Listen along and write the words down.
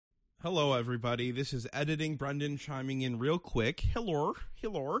Hello, everybody. This is Editing Brendan chiming in real quick. Hello.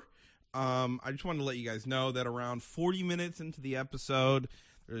 I just wanted to let you guys know that around 40 minutes into the episode,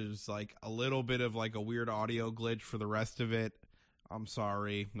 there's like a little bit of like a weird audio glitch for the rest of it. I'm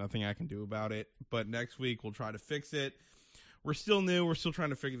sorry. Nothing I can do about it. But next week, we'll try to fix it. We're still new. We're still trying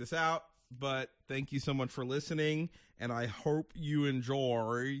to figure this out. But thank you so much for listening. And I hope you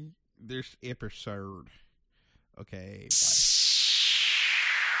enjoy this episode. Okay, bye.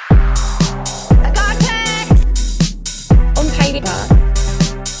 I got text. Unpaid part.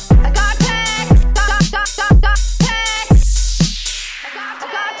 I got text. Got text. I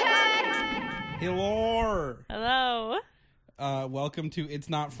got text. Hello. Hello. Welcome to It's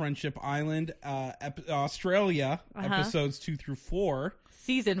Not Friendship Island, Australia, episodes 2 through 4.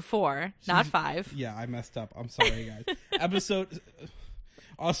 Season 4, not 5. Yeah, I messed up. I'm sorry, guys.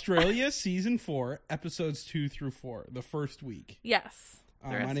 Australia, Season 4, episodes 2 through 4, the first week. Yes.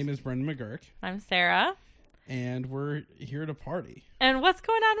 My name is Brendan McGurk. I'm Sarah. And we're here to party. And what's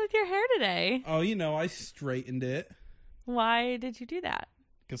going on with your hair today? Oh, I straightened it. Why did you do that?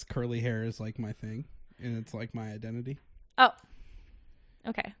 Because curly hair is like my thing, and it's like my identity. Oh.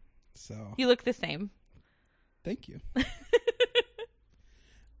 Okay. So. You look the same. Thank you.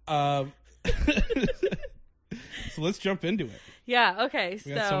 So let's jump into it. Yeah, okay.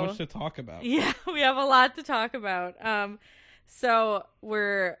 We got so much to talk about. Yeah, we have a lot to talk about. So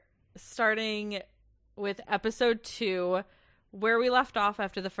we're starting with episode 2. Where we left off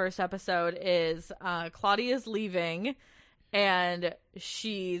after the first episode is Claudia's leaving and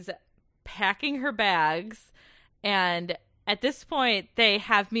she's packing her bags. And at this point, they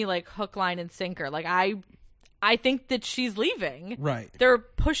have me like hook, line, and sinker. Like I think that she's leaving. Right. They're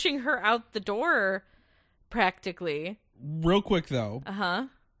pushing her out the door practically. Real quick, though. Uh-huh.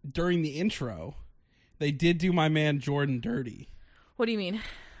 During the intro, they did do my man Jordan dirty. What do you mean?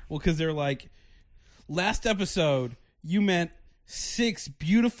 Well, because they're like, last episode, you meant 6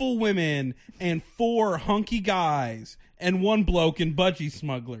 beautiful women and 4 hunky guys and 1 bloke and budgie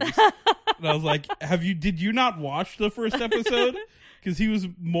smugglers. And I was like, did you not watch the first episode? Because he was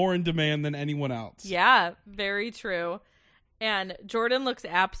more in demand than anyone else. Yeah, very true. And Jordan looks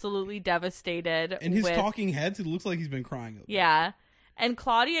absolutely devastated. And his talking heads, it looks like he's been crying. Yeah. And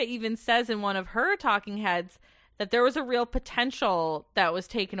Claudia even says in one of her talking heads that there was a real potential that was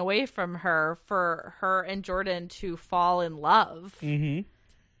taken away from her for her and Jordan to fall in love. Mm-hmm.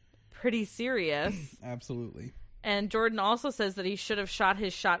 Pretty serious. Absolutely. And Jordan also says that he should have shot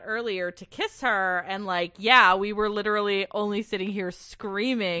his shot earlier to kiss her. And like, yeah, we were literally only sitting here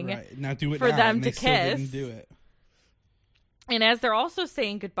screaming right. Now do it for now, them and to they still kiss. didn't do it. And as they're also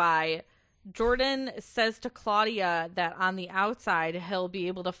saying goodbye, Jordan says to Claudia that on the outside, he'll be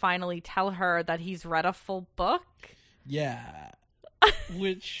able to finally tell her that he's read a full book. Yeah.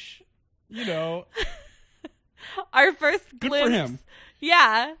 Which, Our first good glimpse. for him.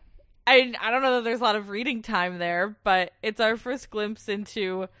 Yeah. I don't know that there's a lot of reading time there, but it's our first glimpse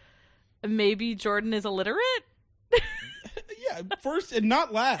into maybe Jordan is illiterate. Yeah, first and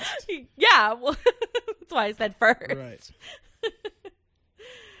not last. Yeah, well, that's why I said first. Right.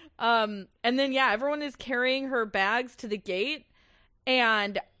 And then, yeah, everyone is carrying her bags to the gate.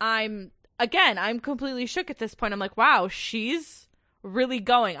 And I'm completely shook at this point. I'm like, wow, she's really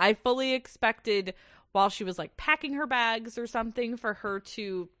going. I fully expected while she was like packing her bags or something for her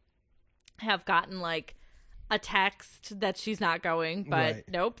to have gotten like a text that she's not going. But right.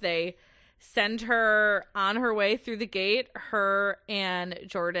 Nope, they send her on her way through the gate. Her and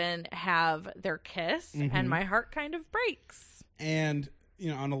Jordan have their kiss, and my heart kind of breaks. And,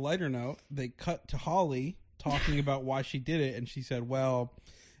 on a lighter note, they cut to Holly talking about why she did it, and she said, well,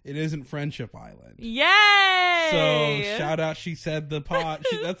 it isn't Friendship Island. Yay! So, shout out, she said the pod.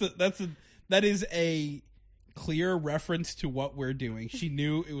 That is a clear reference to what we're doing. She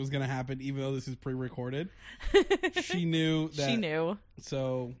knew it was going to happen, even though this is pre-recorded. She knew that. She knew.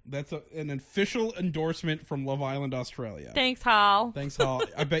 So that's an official endorsement from Love Island Australia. Thanks, Hal. Thanks, Hal.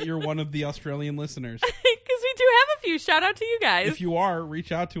 I bet you're one of the Australian listeners. Because we do have a few. Shout out to you guys. If you are,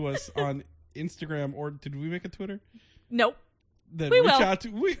 reach out to us on Instagram, or did we make a Twitter? Nope. Then we reach will. out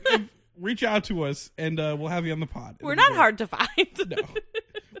to reach out to us, and we'll have you on the pod. We're not hard to find. No.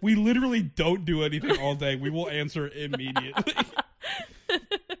 We literally don't do anything all day. We will answer immediately.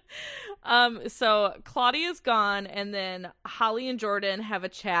 So Claudia's gone, and then Holly and Jordan have a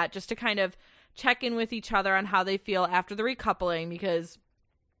chat just to kind of check in with each other on how they feel after the recoupling, because,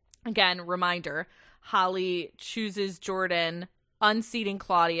 again, reminder, Holly chooses Jordan, unseating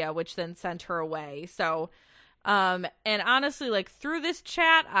Claudia, which then sent her away. So And honestly, like, through this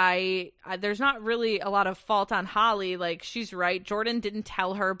chat, I there's not really a lot of fault on Holly. Like, she's right. Jordan didn't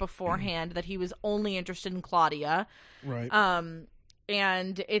tell her beforehand that he was only interested in Claudia. Right.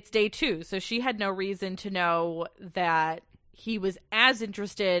 And it's day 2, so she had no reason to know that he was as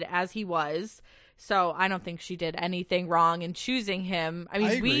interested as he was. So I don't think she did anything wrong in choosing him. I mean,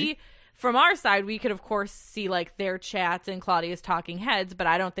 I agree. From our side, we could, of course, see, like, their chats and Claudia's talking heads, but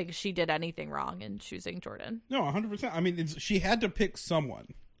I don't think she did anything wrong in choosing Jordan. No, 100%. I mean, she had to pick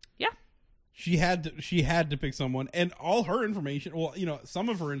someone. Yeah. She had to pick someone, and all her information. Well, you know, some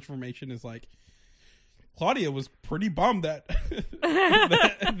of her information is like Claudia was pretty bummed that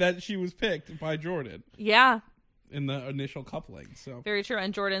that she was picked by Jordan. Yeah. In the initial coupling. So very true.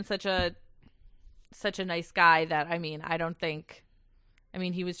 And Jordan's such a nice guy that, I mean,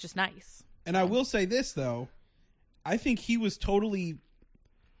 he was just nice. And I will say this, though. I think he was totally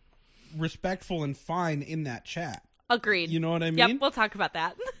respectful and fine in that chat. Agreed. You know what I mean? Yep, we'll talk about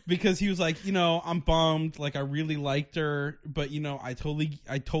that. Because he was like, you know, I'm bummed. Like, I really liked her. But, you know, I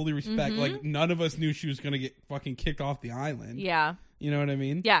totally respect. Like, none of us knew she was going to get fucking kicked off the island. Yeah. You know what I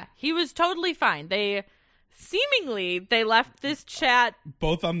mean? Yeah, he was totally fine. They left this chat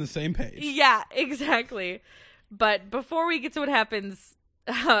both on the same page. Yeah, exactly. But before we get to what happens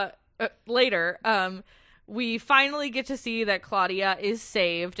later, we finally get to see that Claudia is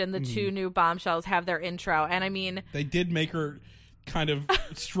saved and the 2 new bombshells have their intro. And I mean, they did make her kind of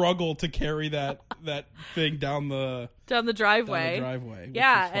struggle to carry that thing down the driveway.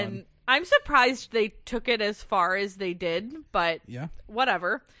 Yeah, and I'm surprised they took it as far as they did, but yeah,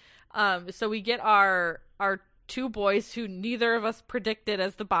 whatever. So we get our 2 boys who neither of us predicted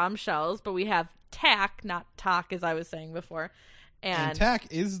as the bombshells, but we have Tack, not Talk, as I was saying before. And Tack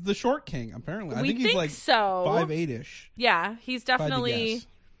is the short king, apparently. I think he's like so. 5'8"ish. Yeah, he's definitely. Guess.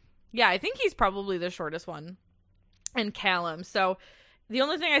 Yeah, I think he's probably the shortest one. And Callum. So the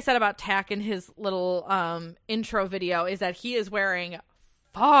only thing I said about Tack in his little intro video is that he is wearing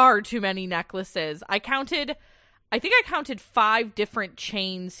far too many necklaces. I think I counted 5 different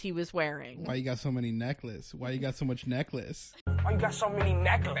chains he was wearing. Why you got so many necklace? Why you got so much necklace? Why you got so many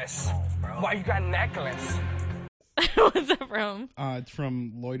necklace? Why you got necklace? What's that from? It's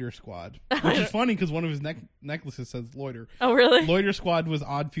from Loiter Squad, which is funny because one of his necklaces says Loiter. Oh, really? Loiter Squad was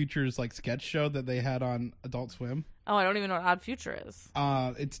Odd Future's like sketch show that they had on Adult Swim. Oh, I don't even know what Odd Future is.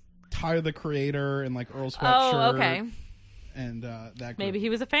 It's Tyler the Creator and like Earl Sweatshirt. Oh, okay. And that group. Maybe he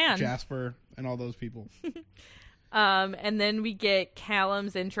was a fan. Jasper and all those people. And then we get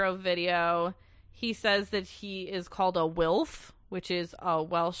Callum's intro video. He says that he is called a wilf, which is a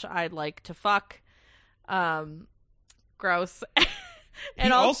Welsh I'd like to fuck. Gross. And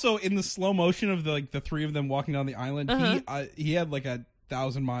he also in the slow motion of the 3 of them walking down the island, he had like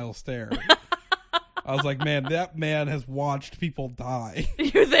 1,000-mile stare. I was like, man, that man has watched people die.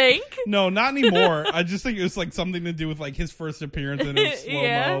 You think? No, not anymore. I just think it was like something to do with like his first appearance in a slow-mo.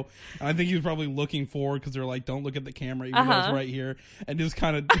 Yeah. And I think he was probably looking forward because they're like, don't look at the camera, even though it's right here. And just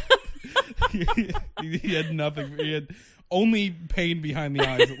kind of, he had nothing. He had only pain behind the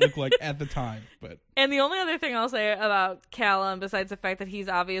eyes, it looked like at the time. And the only other thing I'll say about Callum, besides the fact that he's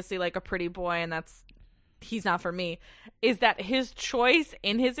obviously like a pretty boy and he's not for me, is that his choice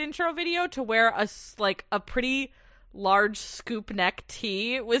in his intro video to wear a pretty large scoop neck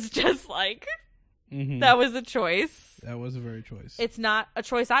tee was just like, that was a choice. That was a very choice. It's not a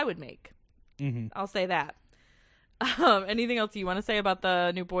choice I would make. I'll say that. Anything else you want to say about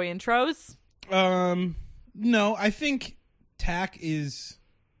the new boy intros? No, I think Tack is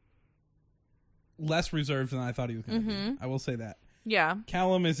less reserved than I thought he was going to be. I will say that. Yeah.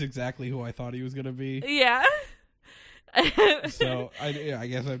 Callum is exactly who I thought he was going to be. Yeah. So, I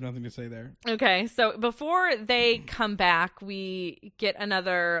guess I have nothing to say there. Okay, so before they come back, we get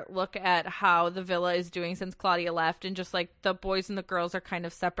another look at how the villa is doing since Claudia left, and just like the boys and the girls are kind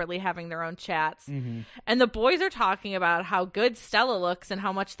of separately having their own chats. And the boys are talking about how good Stella looks and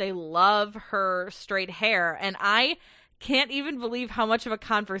how much they love her straight hair, and I can't even believe how much of a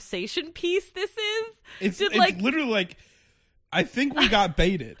conversation piece this is. It's literally like, I think we got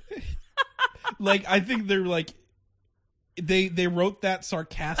baited. Like, I think they're like, they wrote that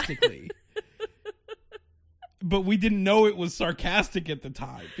sarcastically. But we didn't know it was sarcastic at the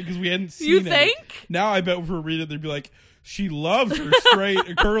time because we hadn't seen it. You think? Now I bet if we read it, they'd be like, she loves her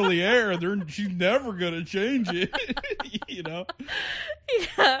straight curly hair. She's never going to change it. You know?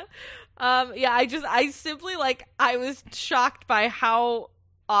 Yeah. I simply I was shocked by how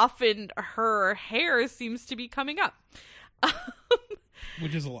often her hair seems to be coming up.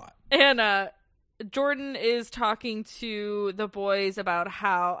 Which is a lot. And Jordan is talking to the boys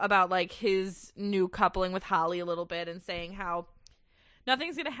about like his new coupling with Holly a little bit, and saying how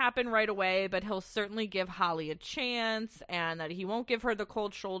nothing's going to happen right away, but he'll certainly give Holly a chance, and that he won't give her the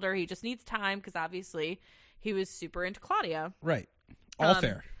cold shoulder. He just needs time, because obviously he was super into Claudia. Right. All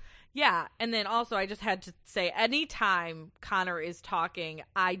fair. Yeah, and then also I just had to say, anytime Connor is talking,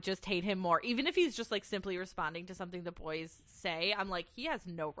 I just hate him more. Even if he's just like simply responding to something the boys say, I'm like, he has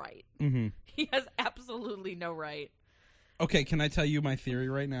no right. Mm-hmm. He has absolutely no right. Okay, can I tell you my theory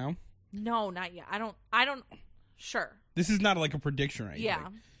right now? No, not yet. I don't. Sure. This is not like a prediction or anything. Yeah.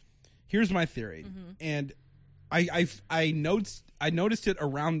 Here's my theory, and I noticed it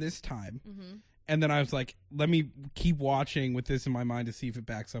around this time. Mm-hmm. And then I was like, let me keep watching with this in my mind to see if it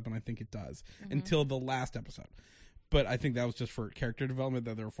backs up, and I think it does, until the last episode. But I think that was just for character development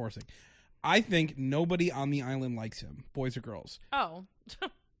that they were forcing. I think nobody on the island likes him, boys or girls. Oh,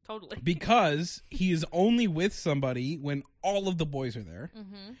 totally. Because he is only with somebody when all of the boys are there.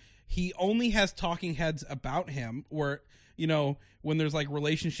 Mm-hmm. He only has talking heads about him, where, you know, when there's like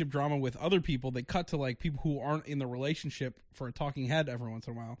relationship drama with other people, they cut to like people who aren't in the relationship for a talking head every once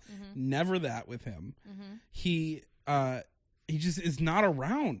in a while. Never that with him. He just is not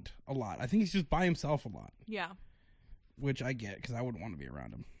around a lot. I think he's just by himself a lot, Yeah. which I get, because I wouldn't want to be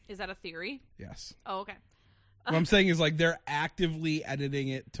around him. Is that a theory? Yes. Oh, okay. What I'm saying is, like, they're actively editing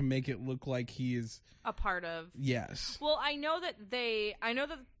it to make it look like he is. A part of. Yes. Well, I know that the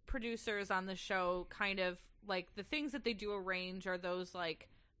producers on the show kind of, like, the things that they do arrange are those, like,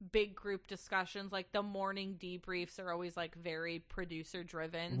 big group discussions. Like, the morning debriefs are always, like, very producer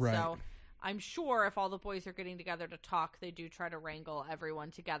driven. Right. So I'm sure if all the boys are getting together to talk, they do try to wrangle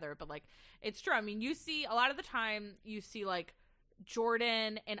everyone together. But, like, it's true. I mean, you see, a lot of the time, you see, like,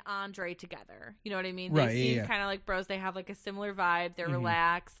 Jordan and Andre together. You know what I mean? Right, They seem yeah. kind of like bros. They have, like, a similar vibe. They're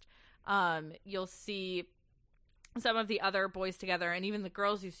relaxed. You'll see some of the other boys together, and even the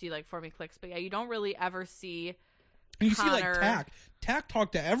girls you see, like, forming cliques. But yeah, you don't really ever see You Connor. see, like, Tack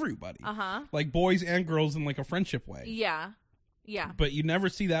talk to everybody. Uh-huh. Like, boys and girls in, like, a friendship way. Yeah. Yeah. But you never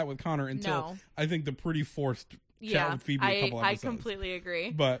see that with Connor until, No. I think, the pretty forced chat Yeah. with Phoebe a couple I episodes. completely agree.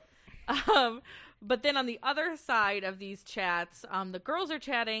 But, But then on the other side of these chats, the girls are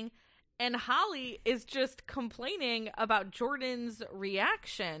chatting, and Holly is just complaining about Jordan's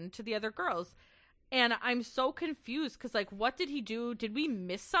reaction to the other girls. And I'm so confused, because, like, what did he do? Did we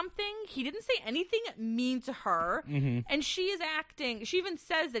miss something? He didn't say anything mean to her. And she is acting. She even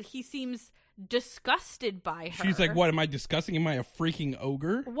says that he seems disgusted by her. she's like, what, am I discussing? Am I a freaking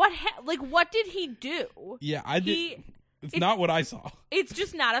ogre? What did he do? Yeah, I did. It's not what I saw. It's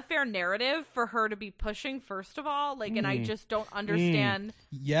just not a fair narrative for her to be pushing, first of all. Like, and I just don't understand.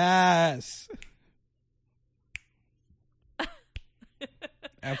 Yes.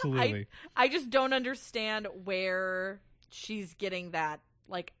 Absolutely. I just don't understand where she's getting that,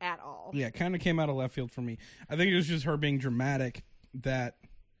 like, at all. Yeah, it kind of came out of left field for me. I think it was just her being dramatic that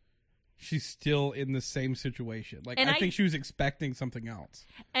she's still in the same situation. Like, And I I- think she was expecting something else.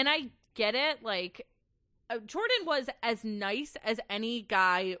 And I get it. Like, Jordan was as nice as any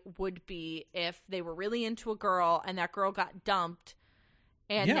guy would be if they were really into a girl and that girl got dumped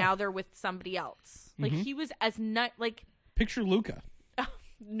and Yeah. now they're with somebody else. Like, he was as nice. Like, Picture Luca.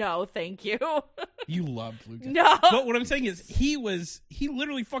 no, thank you. You loved Luca. No. But what I'm saying is, he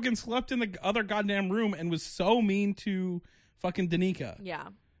literally fucking slept in the other goddamn room and was so mean to fucking Danica. Yeah.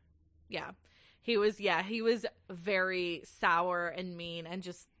 Yeah. He was very sour and mean, and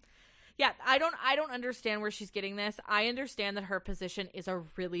just, yeah, I don't understand where she's getting this. I understand that her position is a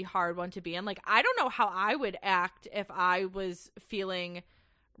really hard one to be in. Like, I don't know how I would act if I was feeling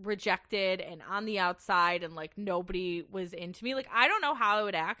rejected and on the outside and, like, nobody was into me. Like, I don't know how I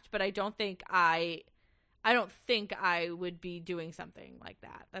would act, but I don't think I would be doing something like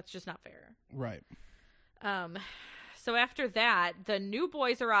that. That's just not fair. Right. So after that, the new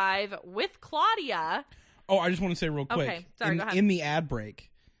boys arrive with Claudia. Oh, I just want to say real quick. Okay, sorry, go ahead. In the ad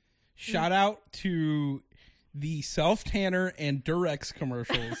break, shout out to the self-tanner and Durex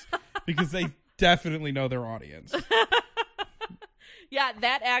commercials because they definitely know their audience. Yeah,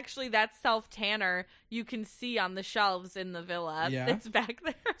 that self-tanner you can see on the shelves in the villa. Yeah? It's back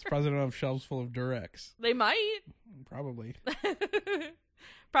there. It's president of shelves full of Durex. They might. Probably.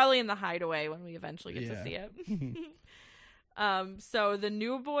 Probably in the hideaway when we eventually get Yeah. to see it. So the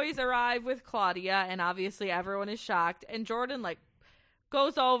new boys arrive with Claudia, and obviously everyone is shocked. And Jordan, like,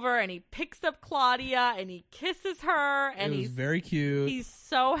 goes over and he picks up Claudia and he kisses her, and it was very cute. he's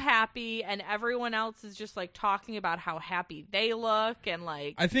so happy, and everyone else is just, like, talking about how happy they look, and,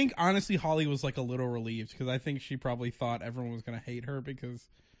 like, I think, honestly, Holly was, like, a little relieved because I think she probably thought everyone was going to hate her because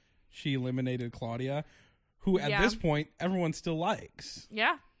she eliminated Claudia, who at this point everyone still likes.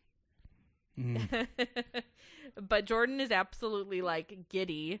 Yeah. Mhm. But Jordan is absolutely like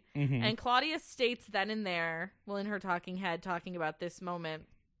giddy. Mhm. And Claudia states then and there, well, in her talking head, talking about this moment,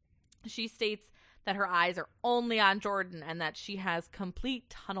 she states that her eyes are only on Jordan and that she has complete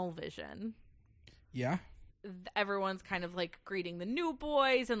tunnel vision. Yeah. Everyone's kind of like greeting the new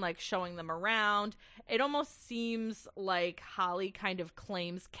boys and like showing them around. It almost seems like Holly kind of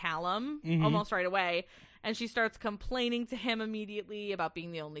claims Callum almost right away. And she starts complaining to him immediately about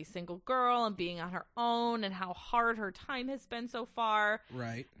being the only single girl and being on her own and how hard her time has been so far.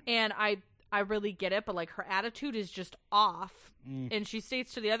 Right. And I really get it, but like her attitude is just off. And she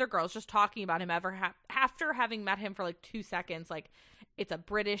states to the other girls, just talking about him after having met him for like 2 seconds, like it's a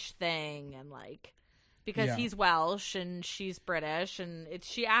British thing, and like because he's Welsh and she's British, and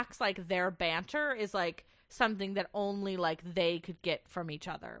she acts like their banter is like something that only like they could get from each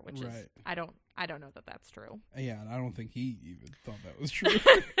other, which is I don't know that that's true. Yeah, I don't think he even thought that was true.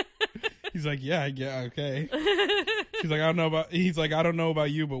 He's like, yeah, okay. She's like, he's like, I don't know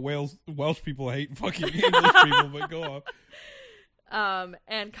about you, but Welsh people hate fucking English people, but go on.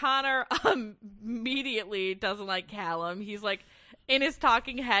 And Connor immediately doesn't like Callum. He's like in his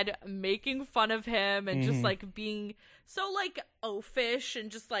talking head making fun of him and just like being so like oafish and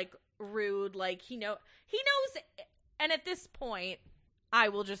just like rude. Like he knows, and at this point, I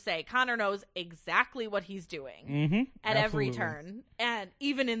will just say Connor knows exactly what he's doing at every turn, and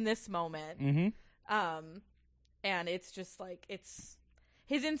even in this moment. And it's just like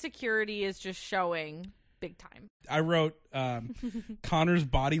his insecurity is just showing big time. I wrote Connor's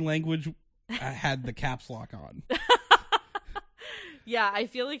body language had the caps lock on. Yeah, I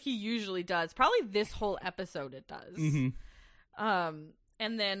feel like he usually does. Probably this whole episode it does. And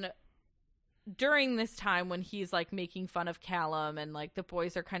then during this time when he's like making fun of Callum and like the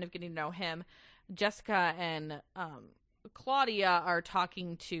boys are kind of getting to know him, Jessica and Claudia are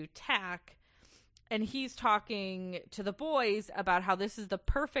talking to Tack, and he's talking to the boys about how this is the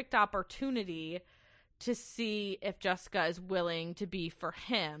perfect opportunity to see if Jessica is willing to be for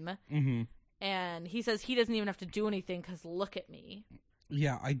him. And he says he doesn't even have to do anything because look at me.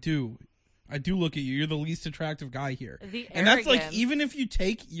 Yeah, I do look at you. You're the least attractive guy here. And that's like, even if you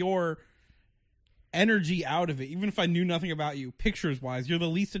take your energy out of it, even if I knew nothing about you, pictures wise, you're the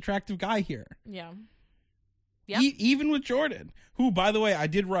least attractive guy here. Yeah. Even with Jordan, who, by the way, I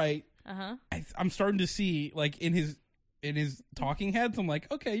did write. I'm starting to see like in his talking heads. I'm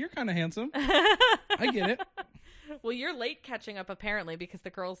like, okay, you're kind of handsome. I get it. Well, you're late catching up apparently because the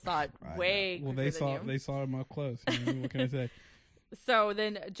girls saw it way. Well, they saw him up close. What can I say? So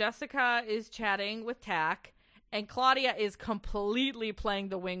then Jessica is chatting with Tack, and Claudia is completely playing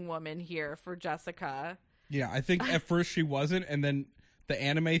the wing woman here for Jessica. Yeah, I think at first she wasn't, and then the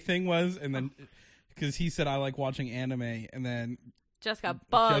anime thing was, and then because he said I like watching anime, and then Jessica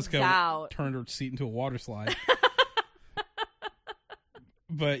bugs out, turned her seat into a water slide.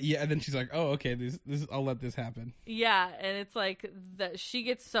 But yeah, and then she's like, "Oh, okay, this I'll let this happen." Yeah, and it's like she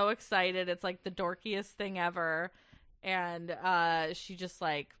gets so excited. It's like the dorkiest thing ever, and she just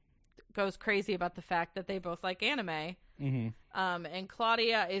like goes crazy about the fact that they both like anime. And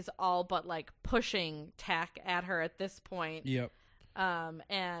Claudia is all but like pushing Tack at her at this point. Yep.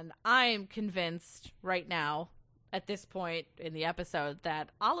 And I'm convinced right now, at this point in the episode, that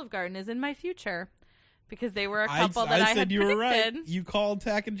Olive Garden is in my future. Because they were a couple that I had said you predicted. were right. You called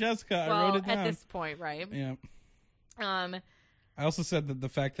Tack and Jessica. Well, I wrote it down. at this point, right? Yeah. I also said that the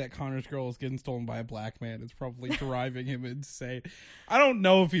fact that Connor's girl is getting stolen by a black man is probably driving him insane. I don't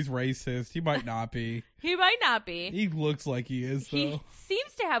know if he's racist. He might not be. He might not be. He looks like he is, though. He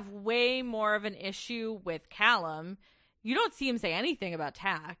seems to have way more of an issue with Callum. You don't see him say anything about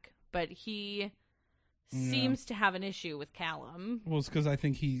Tack, but he seems to have an issue with Callum. Well, it's because I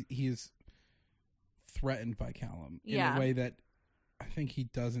think he is threatened by Callum in a way that I think he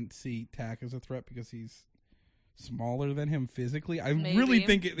doesn't see Tack as a threat because he's smaller than him physically. I really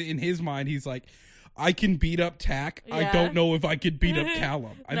think in his mind he's like, I can beat up Tack. I don't know if I could beat up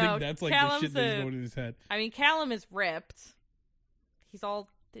Callum. I think that's like Callum's the shit that's going in his head. I mean, Callum is ripped. It's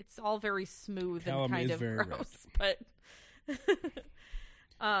all very smooth Callum and kind of gross, but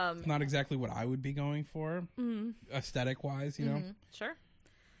it's not exactly what I would be going for aesthetic wise, you know. Sure.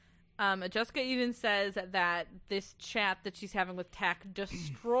 Jessica even says that this chat that she's having with Tack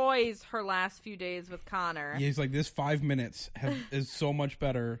destroys her last few days with Connor. Yeah, he's like, this 5 minutes is so much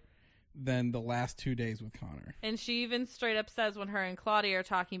better than the last 2 days with Connor. And she even straight up says when her and Claudia are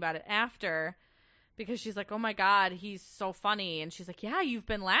talking about it after, because she's like, oh my God, he's so funny. And she's like, yeah, you've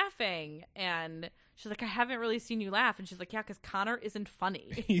been laughing. And she's like, I haven't really seen you laugh. And she's like, yeah, because Connor isn't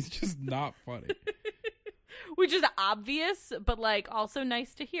funny. He's just not funny. Which is obvious, but like also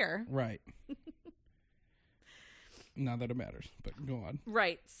nice to hear. Right. Not that it matters, but go on.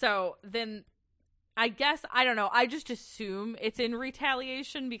 Right. So then I guess, I don't know, I just assume it's in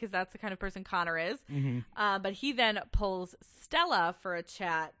retaliation because that's the kind of person Connor is. But he then pulls Stella for a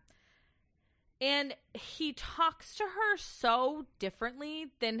chat. And he talks to her so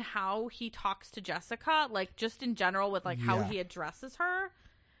differently than how he talks to Jessica, like just in general with like how he addresses her.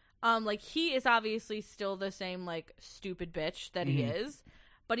 Like he is obviously still the same like stupid bitch that he is,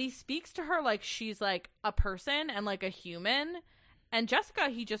 but he speaks to her like she's like a person and like a human. And Jessica,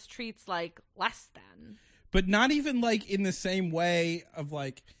 he just treats like less than. But not even like in the same way of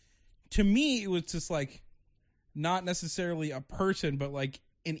like, to me, it was just like not necessarily a person, but like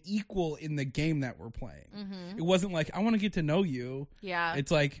an equal in the game that we're playing. It wasn't like, I want to get to know you. Yeah.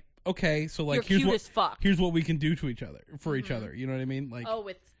 It's like, okay, so like You're cute as fuck. Here's what we can do to each other for each other. You know what I mean? Like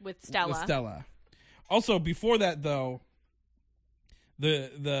with Stella. With Stella. Also, before that though,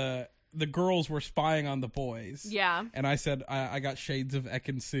 the girls were spying on the boys. Yeah. And I said I got shades of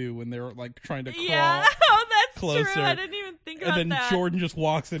Ekin-Su when they were like trying to crawl. Yeah. Oh, that's closer. true. I didn't even think about that. And then Jordan just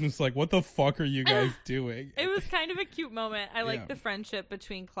walks in and is like, what the fuck are you guys doing? It was kind of a cute moment. I like the friendship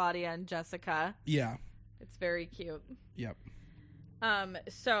between Claudia and Jessica. Yeah. It's very cute. Yep.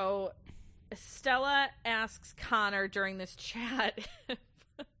 So Stella asks Connor during this chat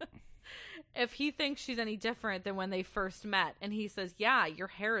if he thinks she's any different than when they first met. And he says, yeah, your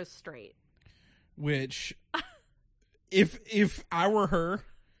hair is straight. Which, if I were her,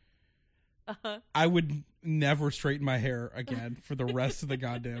 I would never straighten my hair again for the rest of the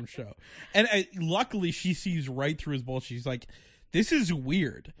goddamn show. And luckily, she sees right through his bullshit. She's like, this is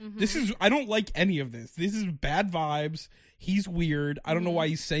weird. I don't like any of this. This is bad vibes. He's weird. I don't know why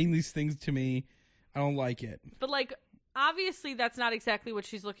he's saying these things to me. I don't like it. But like, obviously that's not exactly what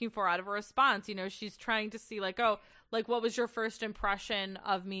she's looking for out of a response. You know, she's trying to see like, oh, like what was your first impression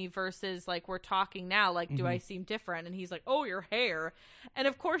of me versus like we're talking now, like do I seem different? And he's like, oh, your hair. And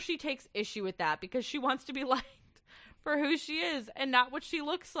of course she takes issue with that because she wants to be liked for who she is and not what she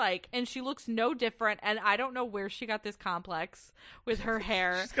looks like. And she looks no different. And I don't know where she got this complex with her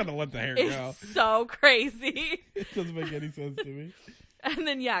hair. She's gotta let the hair it's go. So crazy. It doesn't make any sense to me. And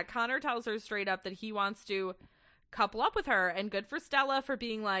then Connor tells her straight up that he wants to couple up with her, and good for Stella for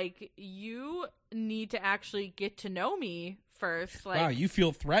being like, you need to actually get to know me first. Like, wow, you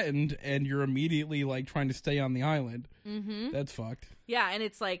feel threatened and you're immediately like trying to stay on the island. That's fucked. Yeah, and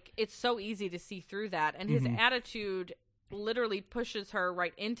it's like, it's so easy to see through that. And his attitude literally pushes her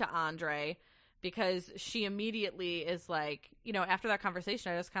right into Andre, because she immediately is like, you know, after that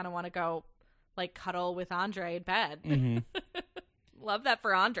conversation, I just kind of want to go like cuddle with Andre in bed. Love that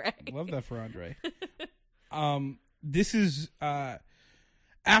for Andre. Love that for Andre. This is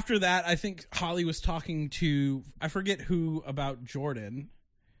after that, I think Holly was talking to, I forget who, about Jordan.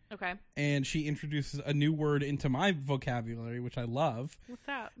 Okay. And she introduces a new word into my vocabulary, which I love. What's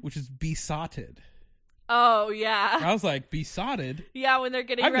that? Which is besotted. Oh, yeah. I was like, besotted? Yeah, when they're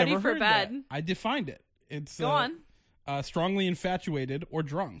getting ready for bed. That. I defined it. It's Go on. Strongly infatuated or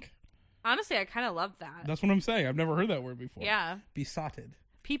drunk. Honestly, I kind of love that. That's what I'm saying. I've never heard that word before. Yeah. Besotted.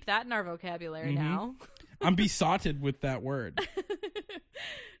 Peep that in our vocabulary now. I'm besotted with that word.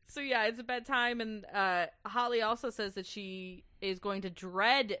 So yeah, it's bedtime, and Holly also says that she is going to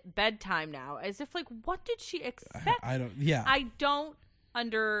dread bedtime now, as if like, what did she expect? I don't. Yeah, I don't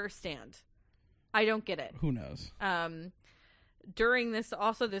understand. I don't get it. Who knows? During this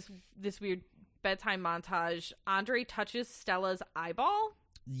weird bedtime montage, Andre touches Stella's eyeball.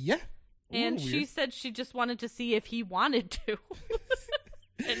 Yeah, and she said she just wanted to see if he wanted to.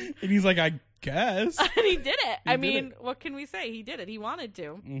 and he's like, I guess. And he did it. I mean, what can we say? He did it. He wanted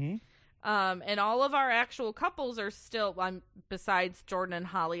to. And all of our actual couples are still, besides Jordan and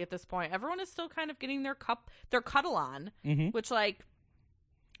Holly at this point, everyone is still kind of getting their cuddle on, which, like,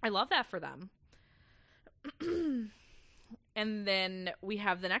 I love that for them. And then we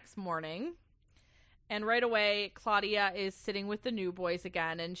have the next morning, and right away, Claudia is sitting with the new boys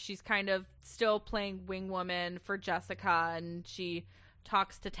again, and she's kind of still playing wing woman for Jessica, and she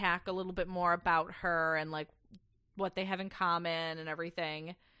talks to Tack a little bit more about her and like what they have in common and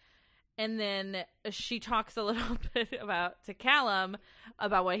everything. And then she talks a little bit to Callum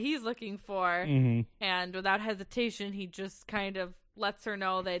about what he's looking for. And without hesitation, he just kind of lets her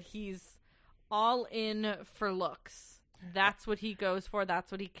know that he's all in for looks. That's what he goes for.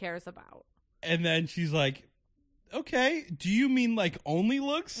 That's what he cares about. And then she's like, okay, do you mean like only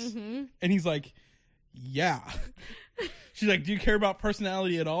looks? And he's like, yeah. She's like, do you care about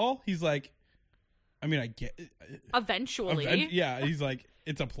personality at all? He's like, I mean, I get it. Eventually. Yeah, he's like,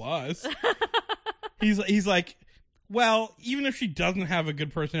 it's a plus. he's like, well, even if she doesn't have a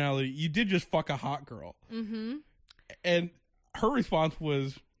good personality, you did just fuck a hot girl. Mm-hmm. And her response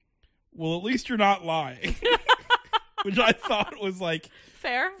was, well, at least you're not lying. Which I thought was like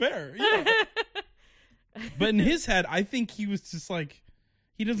fair, yeah. But in his head, I think he was just like,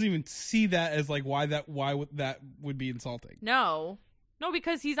 he doesn't even see that as like why that would be insulting. No,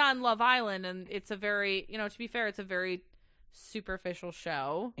 because he's on Love Island, and it's a very, to be fair, it's a very superficial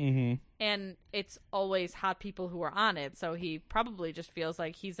show, and it's always hot people who are on it. So he probably just feels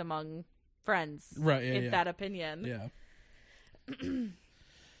like he's among friends, right? Yeah, in that opinion, yeah.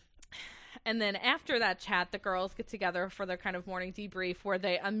 And then after that chat, the girls get together for their kind of morning debrief where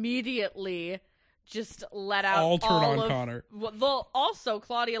they immediately just let out all turn on Connor. Well, also,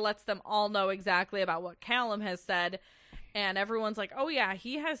 Claudia lets them all know exactly about what Callum has said. And everyone's like, oh, yeah,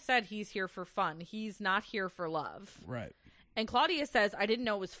 he has said he's here for fun. He's not here for love. Right. And Claudia says, I didn't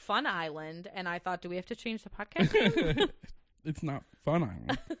know it was Fun Island. And I thought, do we have to change the podcast name? It's not Fun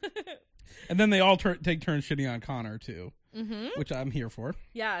Island. And then they all take turns shitting on Connor, too. Mm-hmm. Which I'm here for.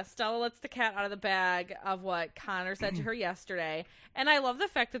 Yeah, Stella lets the cat out of the bag of what Connor said to her yesterday. And I love the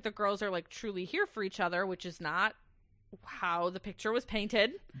fact that the girls are like truly here for each other, which is not how the picture was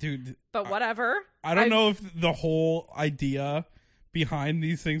painted. Dude. But whatever. I don't know if the whole idea behind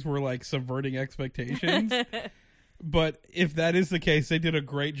these things were like subverting expectations. But if that is the case, they did a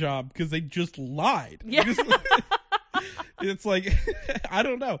great job because they just lied. Yeah. It's like, I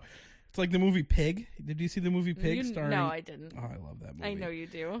don't know. It's like the movie Pig. Did you see the movie Pig starring? No, I didn't. Oh, I love that movie. I know you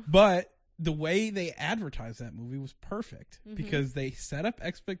do. But the way they advertised that movie was perfect because they set up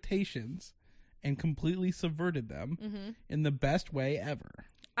expectations and completely subverted them in the best way ever.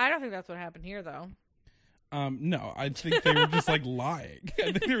 I don't think that's what happened here, though. No, I think they were just like lying.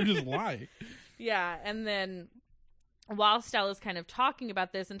 I think they were just lying. Yeah, and then while Stella's kind of talking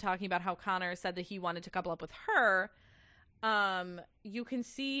about this and talking about how Connor said that he wanted to couple up with her, you can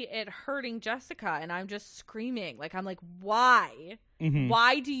see it hurting Jessica, and I'm just screaming. Like, I'm like, why?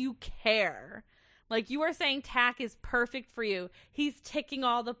 Why do you care? Like, you are saying Tack is perfect for you. He's ticking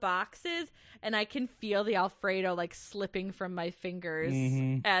all the boxes, and I can feel the Alfredo, like, slipping from my fingers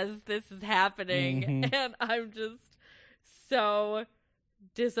as this is happening. And I'm just so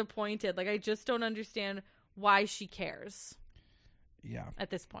disappointed. Like, I just don't understand why she cares. Yeah.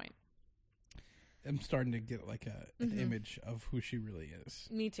 At this point. I'm starting to get like an image of who she really is.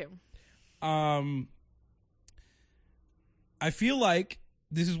 Me too. I feel like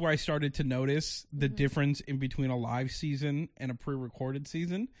this is where I started to notice the difference in between a live season and a pre-recorded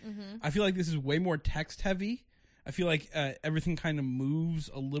season. I feel like this is way more text heavy. I feel like everything kind of moves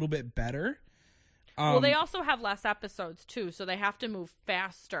a little bit better. Well, they also have less episodes too, so they have to move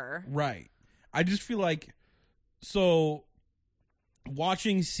faster. Right. I just feel like, so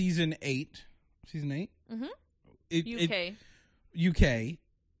watching season 8. Season 8? UK.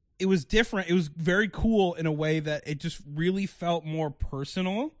 It was different. It was very cool in a way that it just really felt more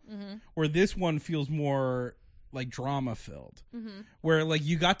personal, where this one feels more like drama filled, where like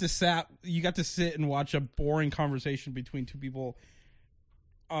you got to sit and watch a boring conversation between two people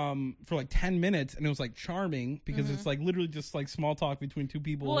for like 10 minutes, and it was like charming because it's like literally just like small talk between two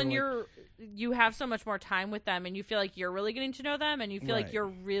people. Well, and like, you have so much more time with them, and you feel like you're really getting to know them, and you feel like you're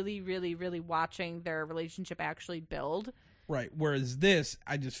really, really, really watching their relationship actually build. Right. Whereas this,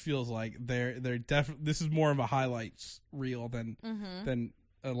 I just feels like they're definitely, this is more of a highlights reel than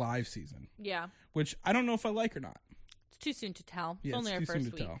a live season. Yeah. Which I don't know if I like or not. It's too soon to tell. Yeah, it's only our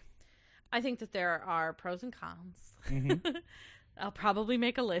first week. I think that there are pros and cons. I'll probably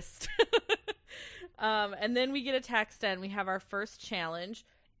make a list. And then we get a text and we have our first challenge,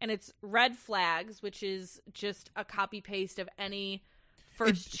 and it's red flags, which is just a copy paste of any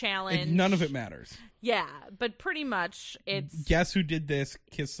first challenge. None of it matters. Yeah, but pretty much it's guess who did this,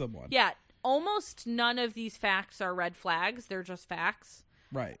 kiss someone. Yeah, almost none of these facts are red flags. They're just facts.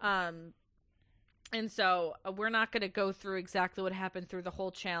 Right. And so we're not going to go through exactly what happened through the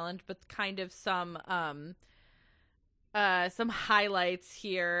whole challenge, but kind of some highlights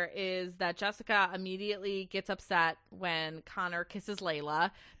here is that Jessica immediately gets upset when Connor kisses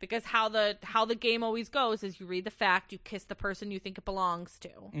Layla, because how the game always goes is you read the fact, you kiss the person you think it belongs to.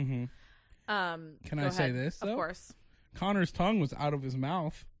 Can I say this, though? Of course. Connor's tongue was out of his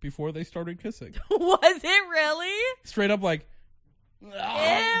mouth before they started kissing. Was it really? Straight up like, ew,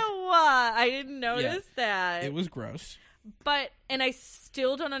 I didn't notice that. It was gross. And I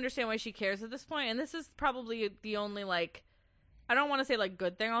still don't understand why she cares at this point. And this is probably the only, like, I don't want to say like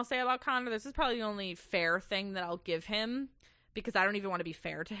good thing I'll say about Connor. This is probably the only fair thing that I'll give him, because I don't even want to be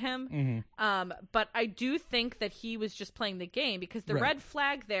fair to him. But I do think that he was just playing the game, because the red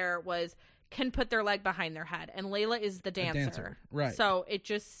flag there was can put their leg behind their head, and Layla is the dancer. Right. So it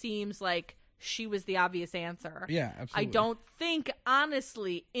just seems like she was the obvious answer. Yeah, absolutely. I don't think,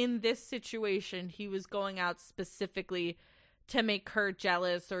 honestly, in this situation, he was going out specifically to make her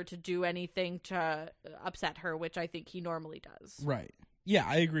jealous or to do anything to upset her, which I think he normally does. Right. Yeah,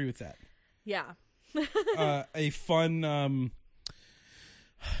 I agree with that. Yeah. A fun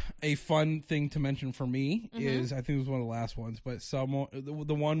thing to mention for me is, I think it was one of the last ones, but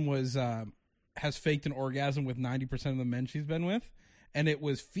the one was has faked an orgasm with 90% of the men she's been with, and it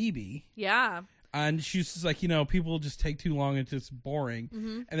was Phoebe. Yeah. And she's just like, people just take too long, it's just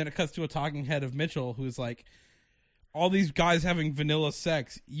boring. And then it cuts to a talking head of Mitchell, who's like, all these guys having vanilla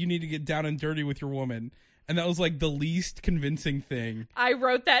sex, you need to get down and dirty with your woman. And that was like the least convincing thing I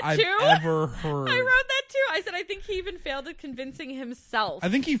wrote that I've too. ever heard. I wrote that too. I said I think he even failed at convincing himself. I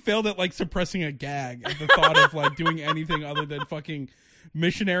think he failed at like suppressing a gag at the thought of like doing anything other than fucking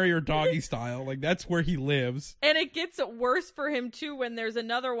missionary or doggy style. Like that's where he lives. And it gets worse for him too when there's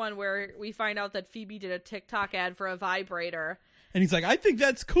another one where we find out that Phoebe did a TikTok ad for a vibrator. And he's like, I think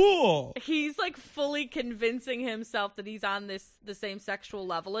that's cool. He's like fully convincing himself that he's on the same sexual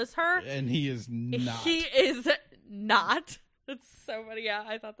level as her. And he is not. He is not. It's so funny. Yeah,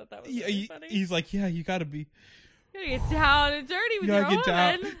 I thought that was really funny. He's like, yeah, you gotta be. You gotta get down and dirty with your woman.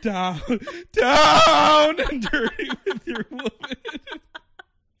 Down and dirty with your woman.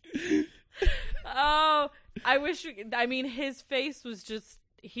 Oh, I wish. I mean, his face was just.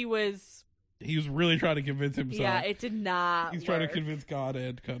 He was really trying to convince himself. Yeah, it did not. He's trying to convince God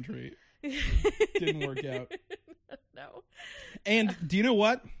and country. Didn't work out. No. And do you know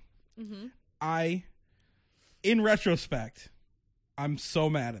what? In retrospect, I'm so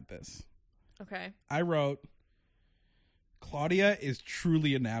mad at this. Okay. I wrote, Claudia is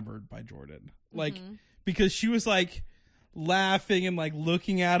truly enamored by Jordan. Like, because she was like laughing and like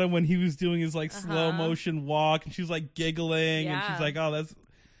looking at him when he was doing his like slow motion walk, and she's like giggling, and she's like, oh, that's.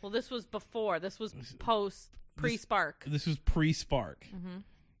 Well, this was before. This was pre-Spark. This was pre-Spark.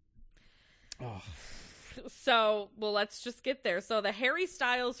 Oh. So, well, let's just get there. So the Harry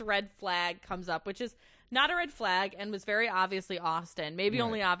Styles red flag comes up, which is not a red flag and was very obviously Austin. Maybe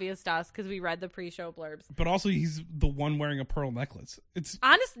only obvious to us because we read the pre-show blurbs. But also, he's the one wearing a pearl necklace. It's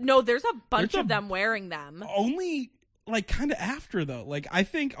no, there's a bunch of them wearing them. Only... like kind of after though, like I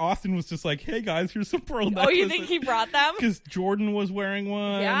think Austin was just like, "Hey guys, here's some pearl necklaces." Oh, you think he brought them? Because Jordan was wearing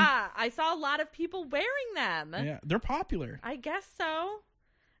one. Yeah, I saw a lot of people wearing them. Yeah, they're popular. I guess so.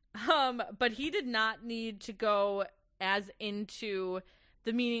 But he did not need to go as into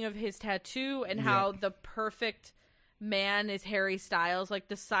the meaning of his tattoo and how the perfect man is Harry Styles. Like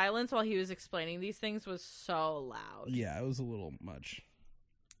the silence while he was explaining these things was so loud. Yeah, it was a little much.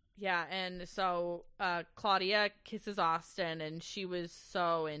 Yeah, and so Claudia kisses Austin, and she was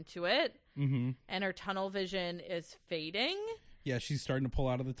so into it. And her tunnel vision is fading. Yeah, she's starting to pull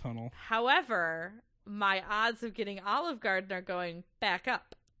out of the tunnel. However, my odds of getting Olive Garden are going back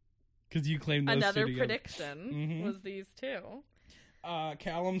up. Because you claimed those Another two prediction was these two.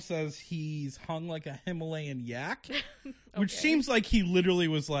 Callum says he's hung like a Himalayan yak, which seems like he literally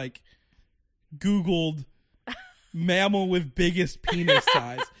was like, Googled mammal with biggest penis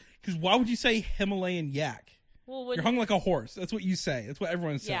size. Because why would you say Himalayan yak? Well, you're hung like a horse. That's what you say. That's what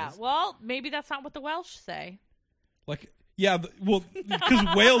everyone says. Yeah, well, maybe that's not what the Welsh say. Like, yeah, well,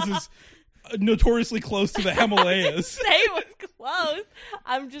 because Wales is notoriously close to the Himalayas. I didn't say it was close.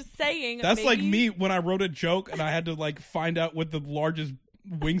 I'm just saying. That's like me when I wrote a joke and I had to like find out what the largest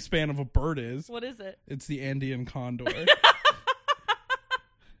wingspan of a bird is. What is it? It's the Andean condor.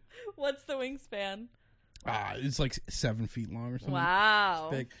 What's the wingspan? It's like 7 feet long or something. Wow.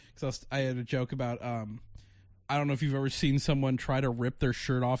 It's big. Because I had a joke about, I don't know if you've ever seen someone try to rip their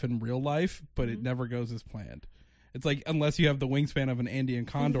shirt off in real life, but it never goes as planned. It's like, unless you have the wingspan of an Andean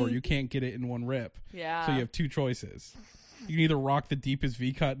condor, you can't get it in one rip. Yeah. So you have two choices. You can either rock the deepest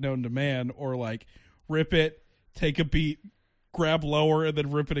V-cut known to man, or like rip it, take a beat, grab lower, and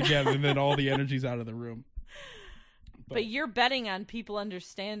then rip it again, and then all the energy's out of the room. But you're betting on people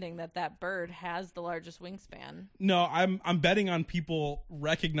understanding that bird has the largest wingspan. No, I'm betting on people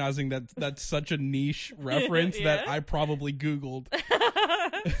recognizing that that's such a niche reference that I probably Googled.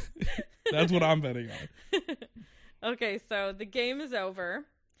 That's what I'm betting on. Okay, so the game is over.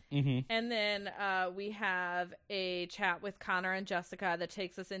 And then we have a chat with Connor and Jessica that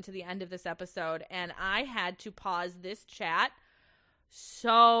takes us into the end of this episode. And I had to pause this chat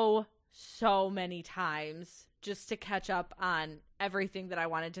so many times just to catch up on everything that I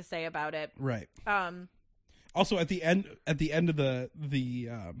wanted to say about it. Right. Also, at the end of the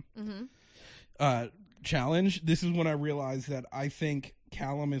challenge, this is when I realized that I think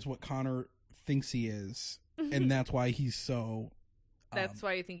Callum is what Connor thinks he is, and that's why he's so. That's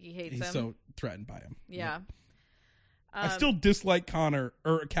why you think he hates him. He's so threatened by him. Yeah. Yep. I still dislike Connor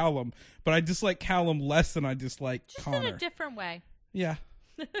or Callum, but I dislike Callum less than I dislike Connor. Just in a different way. Yeah.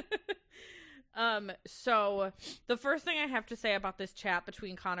 So the first thing I have to say about this chat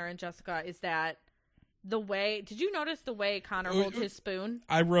between Connor and Jessica is that did you notice the way Connor holds his spoon?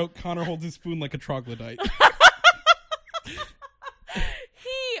 I wrote Connor holds his spoon like a troglodyte.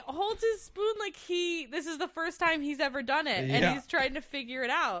 He holds his spoon like this is the first time he's ever done it, and he's trying to figure it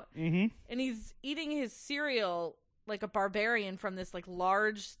out. Mm-hmm. And he's eating his cereal like a barbarian from this like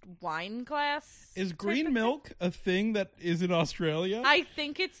large wine glass. Is green milk a thing that is in Australia? I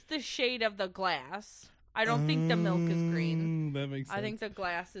think it's the shade of the glass. I don't think the milk is green. That makes sense. I think the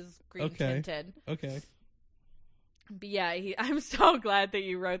glass is green tinted. Okay. But yeah, I'm so glad that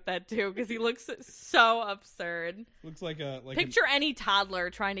you wrote that too, because he looks so absurd. Looks like picture any toddler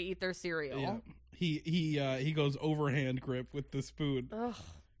trying to eat their cereal. Yeah. He goes overhand grip with the spoon. Ugh.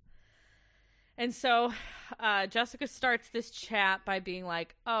 And so Jessica starts this chat by being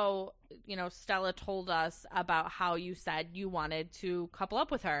like, oh, Stella told us about how you said you wanted to couple up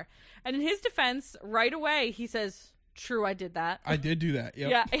with her. And in his defense, right away, he says, true, I did that. I did do that,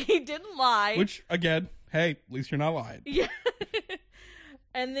 yep. Yeah, he didn't lie. Which, again, hey, at least you're not lying. Yeah.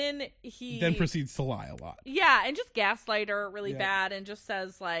 And then he proceeds to lie a lot. Yeah, and just gaslight her really bad and just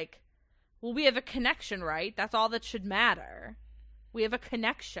says, like, well, we have a connection, right? That's all that should matter. We have a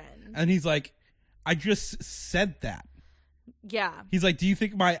connection. And he's like, I just said that. Yeah. He's like, do you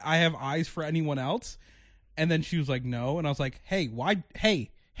think I have eyes for anyone else? And then she was like, no. And I was like, hey, why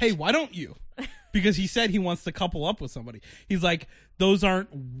don't you? Because he said he wants to couple up with somebody. He's like, those are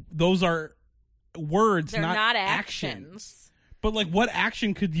words, They're not actions. But like, what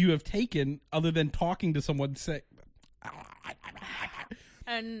action could you have taken other than talking to someone?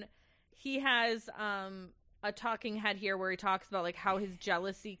 And he has a talking head here where he talks about like how his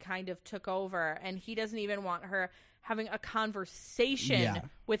jealousy kind of took over, and he doesn't even want her having a conversation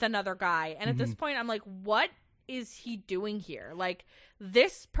with another guy. And at this point, I'm like, what is he doing here? Like,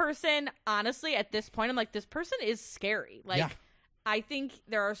 this person, honestly, at this point, I'm like, this person is scary. Like, I think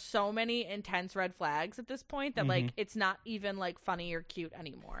there are so many intense red flags at this point that like it's not even like funny or cute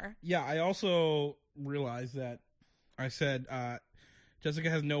anymore. Yeah, I also realized that I said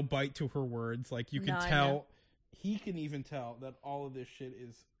Jessica has no bite to her words. Like, you can tell, he can even tell that all of this shit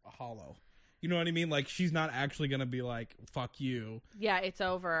is hollow. You know what I mean? Like, she's not actually gonna be like, fuck you. Yeah, it's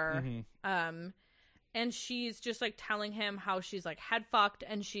over. And she's just like telling him how she's like head fucked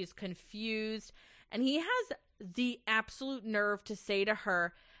and she's confused. And he has the absolute nerve to say to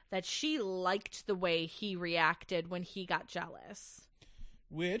her that she liked the way he reacted when he got jealous.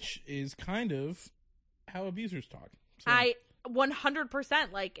 Which is kind of how abusers talk. So.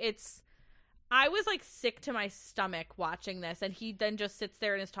 100%. Like, I was like sick to my stomach watching this. And he then just sits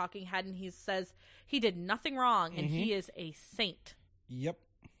there in his talking head and he says he did nothing wrong and he is a saint. Yep.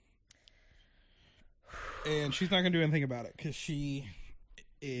 And she's not going to do anything about it because she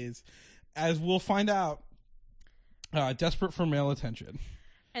is, as we'll find out, desperate for male attention.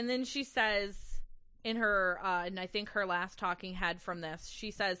 And then she says in her, and I think her last talking head from this,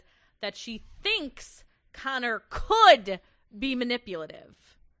 she says that she thinks Connor could be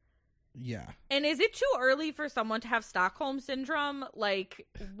manipulative. Yeah. And is it too early for someone to have Stockholm Syndrome? Like,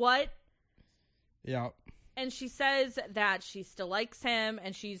 what? Yeah. And she says that she still likes him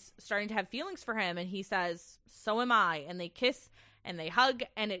and she's starting to have feelings for him. And he says, so am I. And they kiss and they hug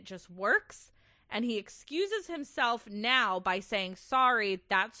and it just works. And he excuses himself now by saying, sorry,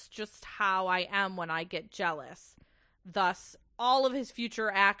 that's just how I am when I get jealous. Thus, all of his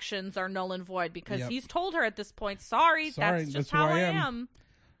future actions are null and void because he's told her at this point, sorry, that's just how I am.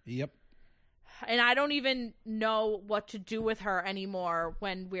 Yep. And I don't even know what to do with her anymore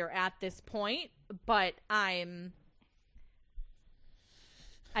when we're at this point. But I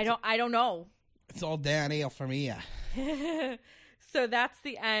don't know. It's all downhill from here. So that's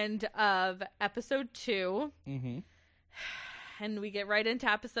the end of episode 2. Mm-hmm. And we get right into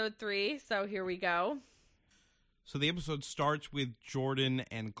episode 3. So here we go. So the episode starts with Jordan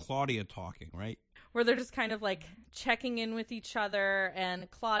and Claudia talking, right? Where they're just kind of like checking in with each other. And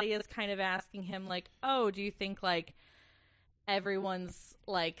Claudia's kind of asking him like, oh, do you think like everyone's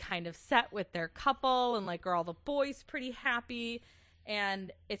like kind of set with their couple and like are all the boys pretty happy?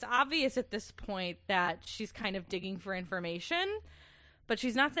 And it's obvious at this point that she's kind of digging for information, but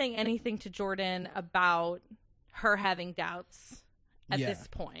she's not saying anything to Jordan about her having doubts at this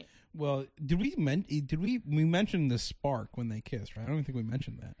point. Well, we mention the spark when they kissed, right? I don't think we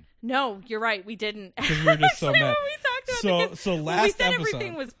mentioned that. No, you're right. We didn't. Because we were just so mad. So last we said episode,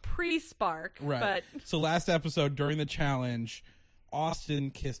 everything was pre-spark. right? But So last episode during the challenge,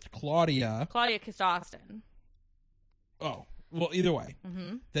 Austin kissed Claudia. Claudia kissed Austin. Oh, well, either way,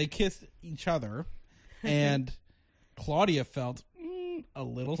 they kissed each other, and Claudia felt a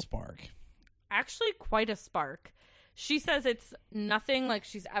little spark. Actually, quite a spark. She says it's nothing like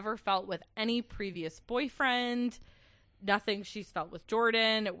she's ever felt with any previous boyfriend, nothing she's felt with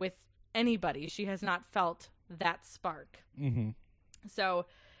Jordan, with anybody. She has not felt that spark. Mm-hmm. So,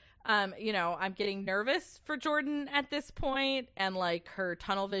 I'm getting nervous for Jordan at this point, and like her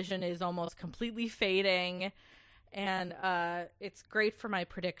tunnel vision is almost completely fading, and it's great for my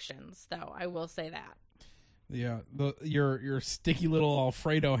predictions, though. I will say that. Yeah, your sticky little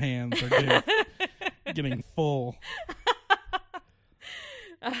Alfredo hands are getting full.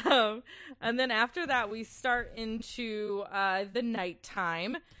 And then after that, we start into the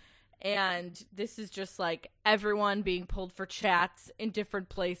nighttime. And this is just like everyone being pulled for chats in different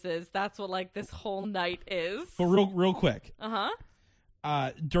places. That's what like this whole night is. But real quick.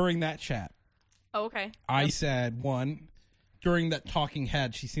 During that chat. Oh, okay. I said during that talking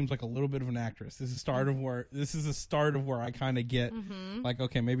head, she seems like a little bit of an actress. This is a start of where I kind of get like,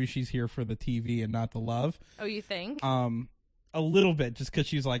 okay, maybe she's here for the TV and not the love. Oh, you think? A little bit, just because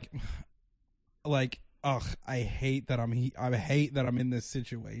she's like, ugh, I hate that I'm in this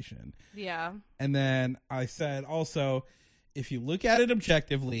situation. Yeah. And then I said also, if you look at it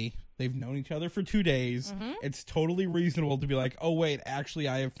objectively, they've known each other for 2 days. It's totally reasonable to be like, oh wait, actually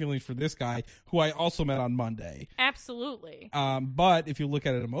I have feelings for this guy who I also met on Monday. Absolutely. But if you look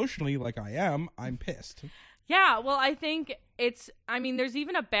at it emotionally, like I am, I'm pissed. Yeah, well, I think there's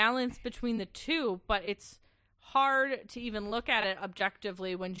even a balance between the two, but it's hard to even look at it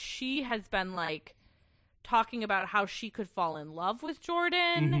objectively when she has been like talking about how she could fall in love with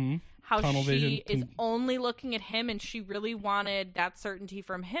Jordan, how Tunnel she vision. is only looking at him, and she really wanted that certainty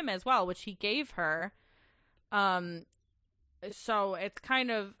from him as well, which he gave her. So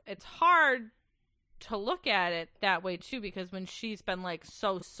it's hard to look at it that way too, because when she's been like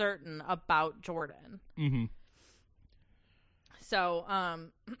so certain about Jordan. So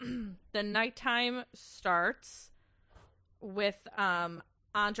the nighttime starts with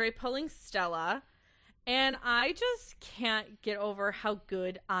Andre pulling Stella, and I just can't get over how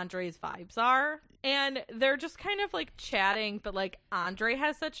good Andre's vibes are. And they're just kind of like chatting, but like Andre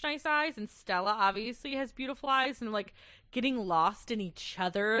has such nice eyes, and Stella obviously has beautiful eyes, and like getting lost in each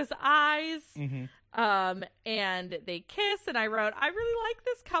other's eyes. And they kiss, and I wrote, I really like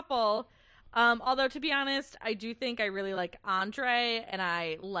this couple. Although to be honest, I do think I really like Andre, and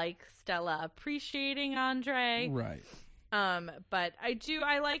I like Stella appreciating Andre. Right. But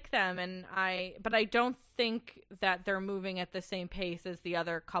I like them, but I don't think that they're moving at the same pace as the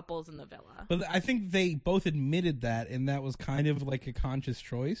other couples in the villa. But I think they both admitted that, and that was kind of like a conscious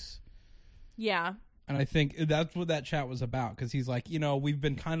choice. Yeah. And I think that's what that chat was about, because he's like, we've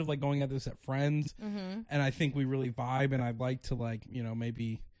been kind of like going at this at friends, and I think we really vibe, and I'd like to like,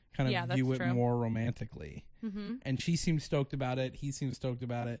 maybe kind of view it more romantically. And she seems stoked about it. He seems stoked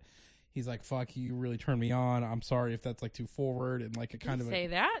about it. He's like, fuck, you really turned me on. I'm sorry if that's like too forward, and like a kind of say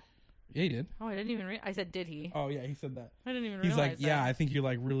that? Yeah, he did. Oh, I didn't even I said, did he? Oh yeah, he said that. I didn't even He's realize like, that. yeah, I think you're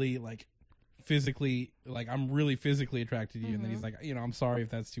like really like physically, like I'm really physically attracted to you. And then he's like, I'm sorry if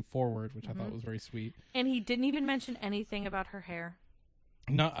that's too forward, which I thought was very sweet. And he didn't even mention anything about her hair.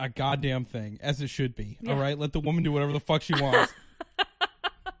 Not a goddamn thing, as it should be. Yeah. All right, let the woman do whatever the fuck she wants.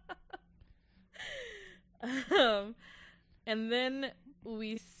 And then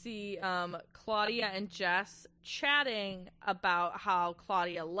we see Claudia and Jess chatting about how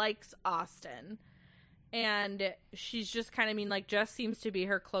Claudia likes Austin. And she's just kind of like, Jess seems to be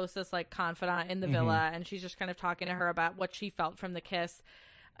her closest like confidant in the villa, and she's just kind of talking to her about what she felt from the kiss.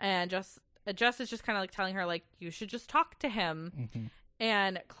 And Jess is just kind of like telling her like, you should just talk to him.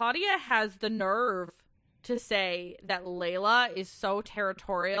 And Claudia has the nerve to say that Layla is so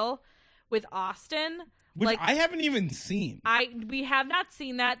territorial with Austin. Which like, I haven't even seen. We have not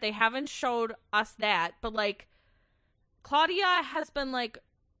seen that. They haven't showed us that. But like, Claudia has been like,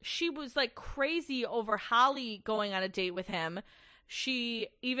 she was like crazy over Holly going on a date with him. She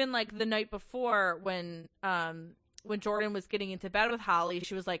even like the night before when Jordan was getting into bed with Holly,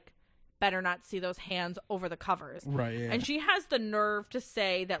 she was like, better not see those hands over the covers. Right, yeah. And she has the nerve to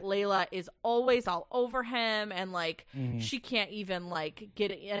say that Layla is always all over him, and like she can't even like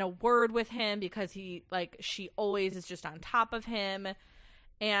get in a word with him because she always is just on top of him.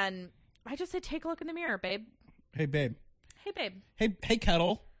 And I just said, take a look in the mirror, babe. Hey, babe. Hey, babe. Hey,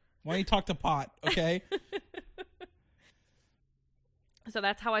 kettle. Why don't you talk to pot, okay? So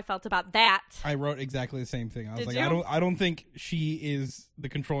that's how I felt about that. I wrote exactly the same thing. I was Did like, you? I don't think she is the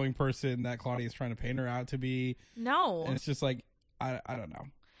controlling person that Claudia is trying to paint her out to be. No. And it's just like, I don't know.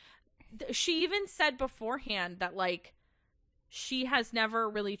 She even said beforehand that, like, she has never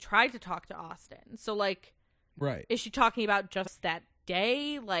really tried to talk to Austin. So, like, Right. is she talking about just that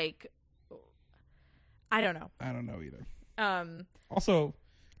day? Like, I don't know. I don't know either. Also,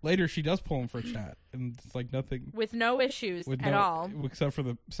 later she does pull him for a chat, and it's like nothing with no issues at all. Except for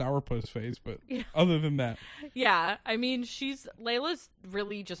the sourpuss phase, but Yeah. other than that. Yeah, I mean, Layla's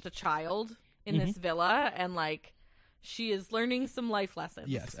really just a child in this villa, and, like, she is learning some life lessons.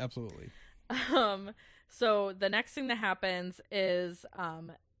 Yes, absolutely. So the next thing that happens is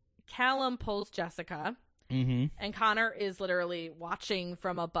Callum pulls Jessica, and Connor is literally watching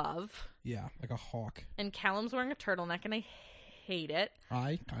from above. Yeah, like a hawk. And Callum's wearing a turtleneck, and I hate it.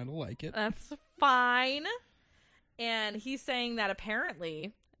 I kind of like it. That's fine. And he's saying that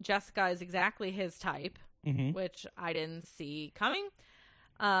apparently Jessica is exactly his type, which I didn't see coming.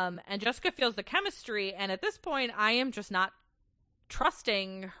 And Jessica feels the chemistry, and at this point, I am just not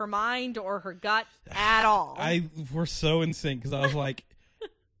trusting her mind or her gut at all. We're so in sync because I was like,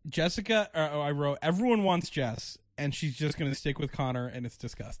 Jessica, I wrote, everyone wants Jess, and she's just going to stick with Connor, and it's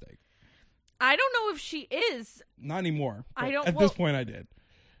disgusting. I don't know if she is. Not anymore. I don't. At this point, I did.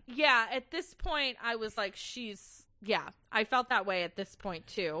 Yeah, at this point, I was like, I felt that way at this point,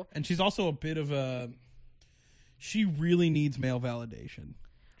 too. And she's also a bit of a... She really needs male validation,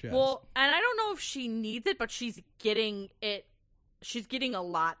 Jess. Well, and I don't know if she needs it, but she's getting it. She's getting a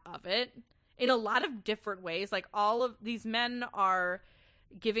lot of it in a lot of different ways. Like, all of these men are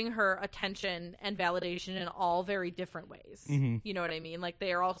giving her attention and validation in all very different ways. You know what I mean? Like,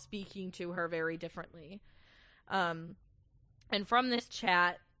 they are all speaking to her very differently. And from this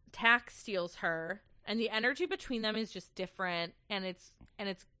chat, Tack steals her, and the energy between them is just different, and it's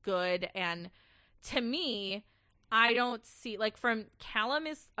good. And to me, I don't see, like, from Callum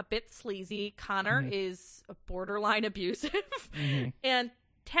is a bit sleazy, Connor is borderline abusive, and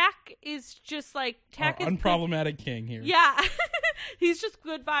Tack is just like Tack is unproblematic king here. Yeah, he's just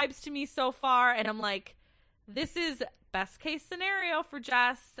good vibes to me so far, and I'm like, this is best case scenario for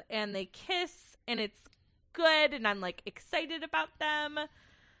Jess, and they kiss, and it's good, and I'm like excited about them.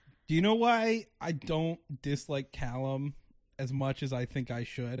 Do you know why I don't dislike Callum as much as I think I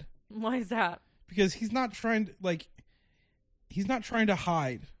should? Why is that? Because he's not trying to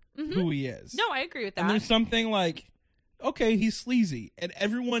hide who he is. No, I agree with that. And there's something like, okay, he's sleazy, and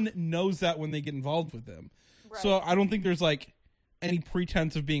everyone knows that when they get involved with him. Right. So I don't think there's like any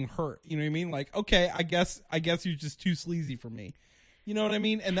pretense of being hurt. You know what I mean? Like, okay, I guess you're just too sleazy for me. You know what I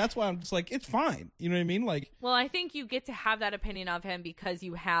mean? And that's why I'm just like, it's fine. You know what I mean? Like, well, I think you get to have that opinion of him because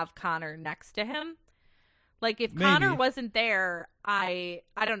you have Connor next to him. Like, if Connor wasn't there, I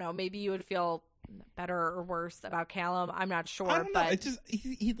don't know, maybe you would feel better or worse about Callum. I'm not sure. I don't know. It's just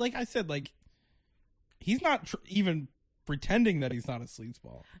he like I said, like, he's not even pretending that he's not a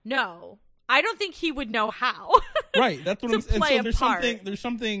sleazeball. No, I don't think he would know how. Right. That's what I'm saying. And so there's there's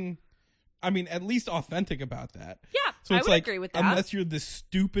something. I mean, at least authentic about that. Yeah, so it's I would like, agree with that. Unless you're the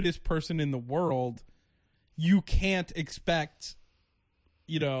stupidest person in the world, you can't expect,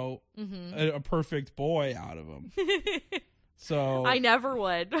 you know, a perfect boy out of him. So I never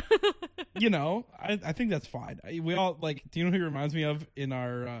would. You know, I think that's fine. We all like. Do you know who he reminds me of in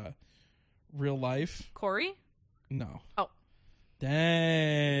our real life? Corey? No. Oh.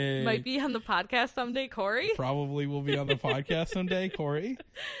 Dang. Might be on the podcast someday, Corey. Probably will be on the podcast someday, Corey.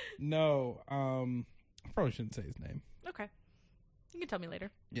 No. I probably shouldn't say his name. Okay. You can tell me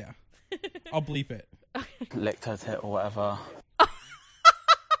later. Yeah. I'll bleep it. Licked her tit or whatever.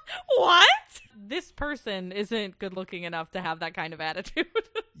 What? This person isn't good looking enough to have that kind of attitude.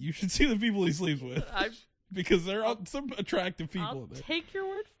 You should see the people he sleeps with. Because there are some attractive people I'll in there. Take your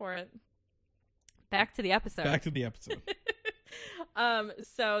word for it. Back to the episode.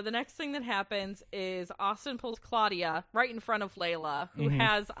 So the next thing that happens is Austin pulls Claudia right in front of Layla, who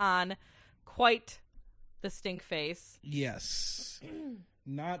has on quite the stink face. Yes.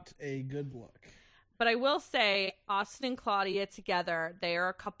 Not a good look. But I will say, Austin and Claudia together, they are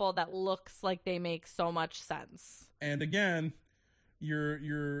a couple that looks like they make so much sense. And again, your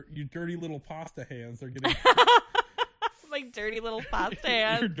dirty little pasta hands are getting... My dirty little pasta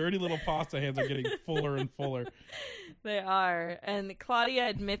hands. Your dirty little pasta hands are getting fuller and fuller. They are. And Claudia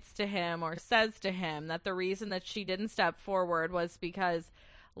admits to him, or says to him, that the reason that she didn't step forward was because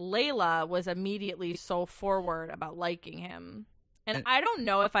Layla was immediately so forward about liking him. And I don't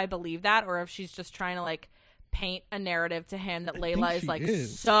know if I believe that, or if she's just trying to, like, paint a narrative to him that Layla is like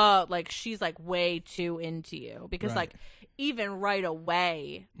is. so like she's like way too into you because Right. like even right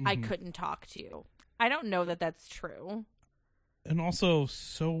away I couldn't talk to you. I don't know that that's true. And also,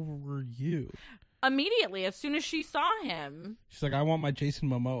 so were you. Immediately, as soon as she saw him, She's like, I want my Jason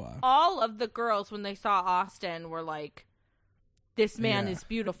Momoa. all of the girls when they saw Austin were like, "This man Yeah. is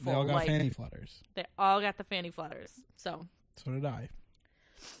beautiful." They all got like fanny flutters. they all got the fanny flutters. So So did I.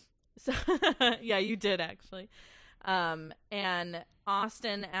 yeah, you did actually. And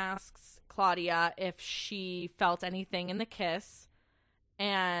Austin asks Claudia if she felt anything in the kiss,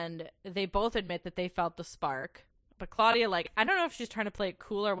 and they both admit that they felt the spark. But Claudia, like, I don't know if she's trying to play it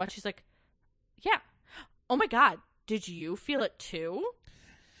cool or what. She's like, yeah. Oh my God. Did you feel it too?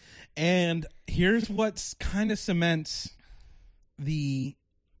 And here's what's kind of cements the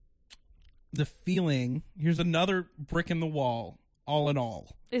feeling. Here's another brick in the wall, all in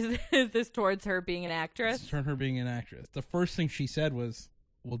all. Is this towards her being an actress? It's turn her being an actress. The first thing she said was,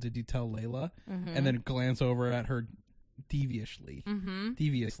 well, did you tell Layla? Mm-hmm. And then glance over at her deviously.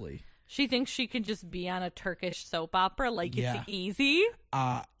 Deviously. She thinks she can just be on a Turkish soap opera like Yeah. it's easy.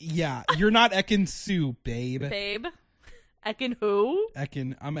 Yeah. You're not Ekin Su, babe. Babe. Ekin who?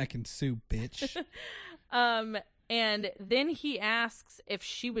 I'm Ekin Su, bitch. And then he asks if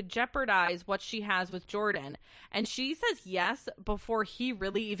she would jeopardize what she has with Jordan. And she says yes before he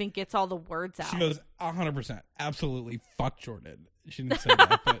really even gets all the words out. She goes, 100%. Absolutely. Fuck Jordan. She didn't say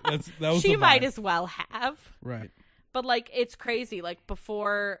that, but that was she the might vibe. as well have. Right. But, like, it's crazy. Like,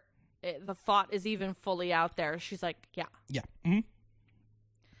 before the thought is even fully out there, she's like, yeah. Yeah. Mm-hmm.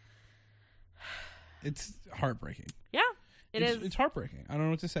 It's heartbreaking. Yeah, It's heartbreaking. I don't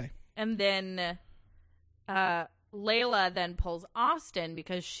know what to say. And then Layla then pulls Austin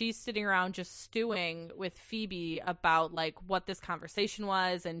because she's sitting around just stewing with Phoebe about like what this conversation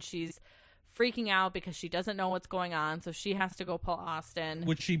was, and she's freaking out because she doesn't know what's going on, so she has to go pull Austin.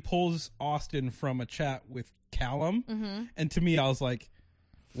 Which she pulls Austin from a chat with Callum. Mm-hmm. And to me, I was like,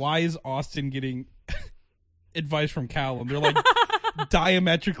 why is Austin getting advice from Callum? They're like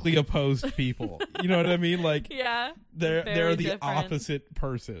diametrically opposed people. You know what I mean? Like, Yeah, they're very the different. opposite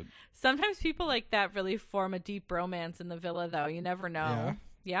person. Sometimes people like that really form a deep romance in the villa, though. You never know.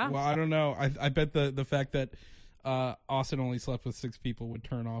 Yeah. Well, I don't know. I bet the fact that Austin only slept with 6 people would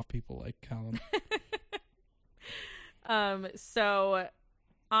turn off people like Callum. So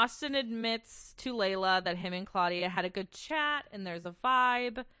Austin admits to Layla that him and Claudia had a good chat and there's a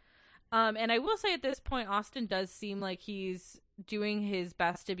vibe. And I will say at this point, Austin does seem like he's doing his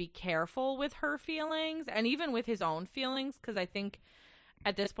best to be careful with her feelings and even with his own feelings, because I think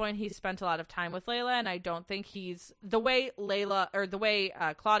at this point he's spent a lot of time with Layla, and I don't think he's the way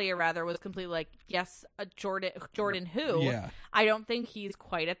Claudia rather was completely like, yes, Jordan who? Yeah. I don't think he's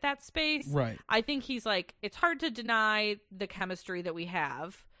quite at that space. Right. I think he's like, it's hard to deny the chemistry that we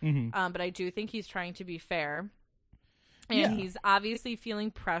have, but I do think he's trying to be fair. And he's obviously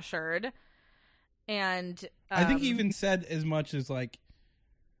feeling pressured. And I think he even said as much as like,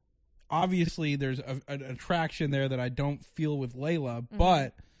 obviously there's an attraction there that I don't feel with Layla,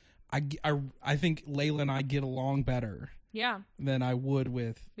 but I think Layla and I get along better than I would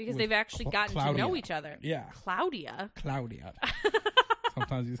with they've actually gotten to know each other. Yeah. Claudia.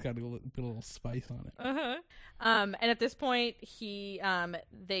 Sometimes he's got to put a little spice on it. And at this point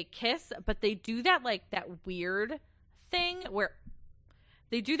they kiss, but they do that weird thing where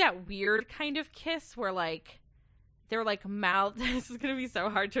they do that weird kind of kiss where like they're like mouth. This is gonna be so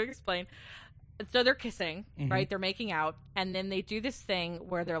hard to explain. So they're kissing, right? They're making out, and then they do this thing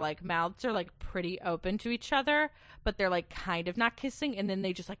where their like mouths are like pretty open to each other, but they're like kind of not kissing, and then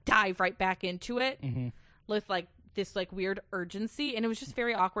they just like dive right back into it with like this like weird urgency, and it was just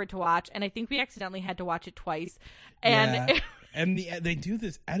very awkward to watch. And I think we accidentally had to watch it twice. And and they do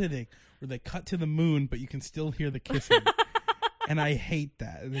this editing where they cut to the moon, but you can still hear the kissing. And I hate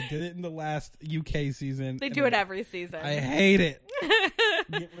that. They did it in the last UK season. They do it every season. I hate it.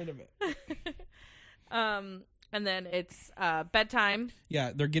 Get rid of it. And then it's bedtime.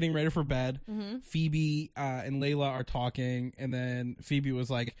 Yeah, they're getting ready for bed. Phoebe and Layla are talking, and then Phoebe was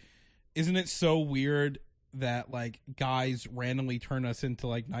like, "Isn't it so weird that like guys randomly turn us into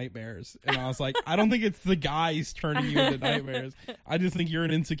like nightmares?" And I was like, I don't think it's the guys turning you into nightmares. I just think you're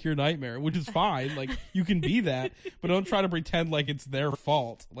an insecure nightmare, which is fine. Like, you can be that, but don't try to pretend like it's their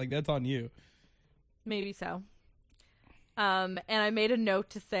fault. Like, that's on you. Maybe so. And I made a note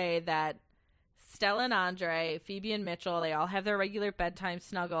to say that Stella and Andre, Phoebe and Mitchell, they all have their regular bedtime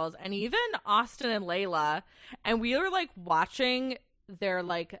snuggles, and even Austin and Layla. And we were like watching their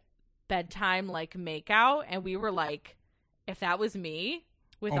like bedtime like make out, and we were like, if that was me,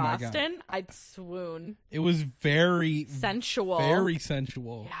 with Austin, I'd swoon. It was very sensual. Very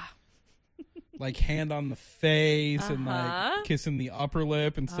sensual. Yeah. Like hand on the face and like kissing the upper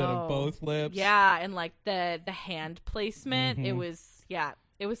lip instead of both lips. Yeah, and like the hand placement. It was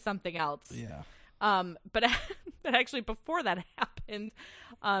something else. Yeah. But actually before that happened,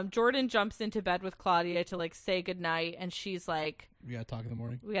 Jordan jumps into bed with Claudia to like say goodnight, and she's like, we gotta talk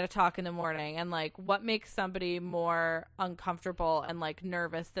in the morning. And like, what makes somebody more uncomfortable and like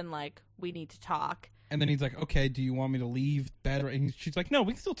nervous than like, we need to talk? And then he's like, okay, do you want me to leave bed? And she's like, no,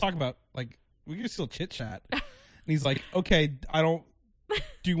 we can still talk about, like, we can still chit chat. And he's like, okay, do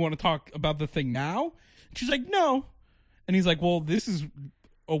you want to talk about the thing now? And she's like, no. And he's like, well, this is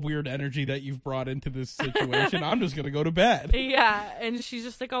a weird energy that you've brought into this situation. I'm just going to go to bed. Yeah. And she's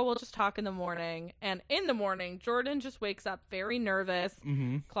just like, oh, we'll just talk in the morning. And in the morning, Jordan just wakes up very nervous.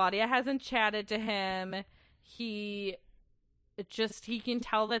 Claudia hasn't chatted to him. He can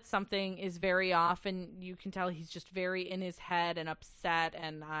tell that something is very off, and you can tell he's just very in his head and upset,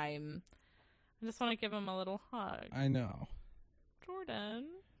 and I just want to give him a little hug. I know.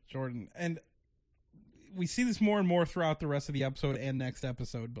 Jordan. And we see this more and more throughout the rest of the episode and next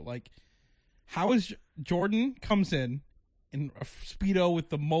episode, but like, how is Jordan comes in a Speedo with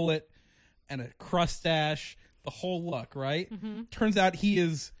the mullet and a crustache, the whole look, right? Turns out he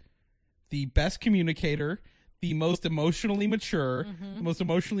is the best communicator, the most emotionally mature, the most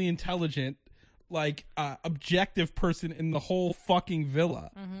emotionally intelligent, like objective person in the whole fucking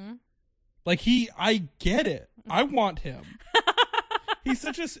villa. Like I get it. I want him.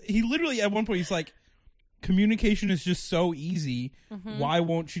 He literally at one point he's like, communication is just so easy. Why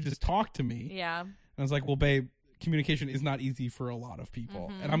won't you just talk to me? Yeah. And I was like, well, babe, communication is not easy for a lot of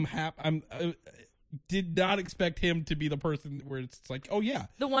people. And I'm did not expect him to be the person where it's like, oh yeah,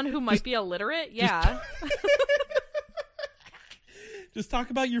 the one who might be illiterate. Yeah. Just talk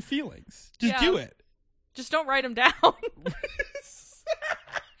about your feelings. Just do it. Just don't write them down.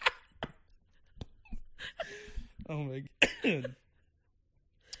 Oh my god.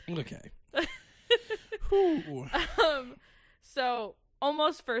 Okay. So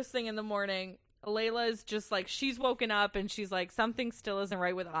almost first thing in the morning, Layla's just like, she's woken up and she's like, something still isn't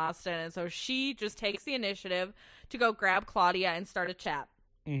right with Austin, and so she just takes the initiative to go grab Claudia and start a chat.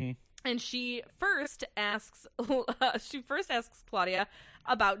 And she first asks Claudia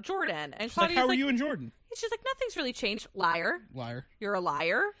about Jordan, and she's like, how are you and Jordan? She's like, nothing's really changed. Liar. You're a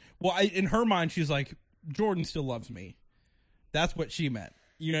liar. Well, in her mind, she's like, Jordan still loves me. That's what she meant.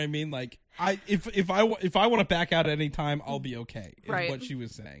 You know what I mean? Like, if I want to back out at any time, I'll be okay. Is right. What she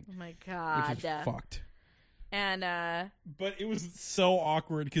was saying. Oh my god, which is fucked. And but it was so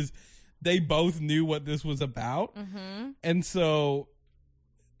awkward because they both knew what this was about, and so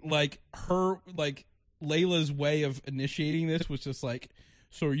like Layla's way of initiating this was just like,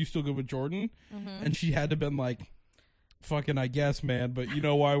 so are you still good with Jordan? And she had to been like, fucking I guess, man, but you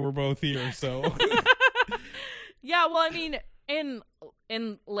know why we're both here, so. Yeah, well, I mean, in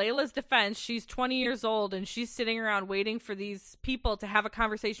Layla's defense, she's 20 years old and she's sitting around waiting for these people to have a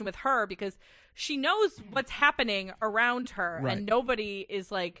conversation with her because she knows what's happening around her, and nobody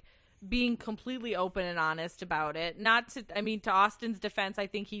is like being completely open and honest about it. To Austin's defense, I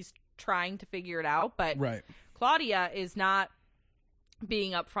think he's trying to figure it out, but Claudia is not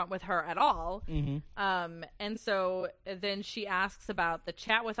being upfront with her at all. And so then she asks about the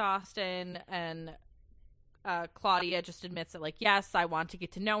chat with Austin, and Claudia just admits that, like, yes, I want to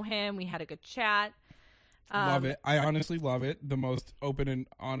get to know him. We had a good chat. Love it. I honestly love it. The most open and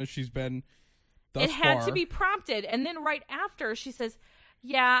honest she's been thus far. It had far. to be prompted. And then right after, she says,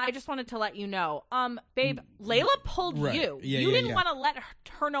 yeah, I just wanted to let you know. Babe, Layla pulled you. You didn't want to let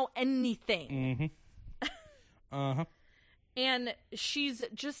her know anything. And she's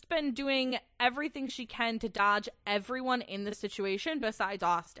just been doing everything she can to dodge everyone in the situation besides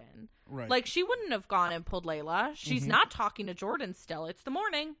Austin. Like, she wouldn't have gone and pulled Layla. She's not talking to Jordan still. It's the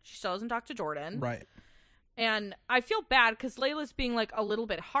morning. She still doesn't talk to Jordan. And I feel bad because Layla's being, like, a little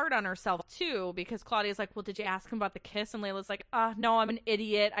bit hard on herself, too, because Claudia's like, well, did you ask him about the kiss? And Layla's like, no, I'm an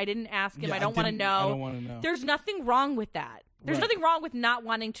idiot. I didn't ask him. I don't want to know. I don't want to know. There's nothing wrong with that. There's nothing wrong with not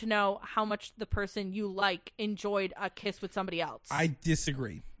wanting to know how much the person you like enjoyed a kiss with somebody else. I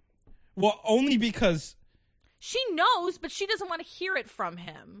disagree. Well, only because... She knows, but she doesn't want to hear it from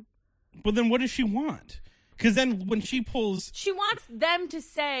him. But then what does she want? Because then when she pulls... She wants them to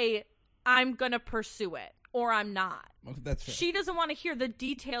say, I'm going to pursue it, or I'm not. Well, that's fair. She doesn't want to hear the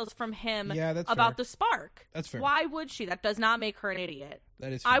details from him that's about fair. The spark. That's fair. Why would she? That does not make her an idiot.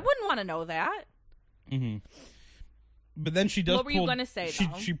 That is fair. I wouldn't want to know that. But then she does. What were you going to say,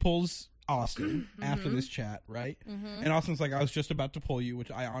 though? She pulls Austin after this chat, right? And Austin's like, I was just about to pull you,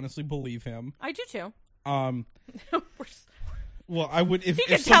 which I honestly believe him. I do too. Well, I would if he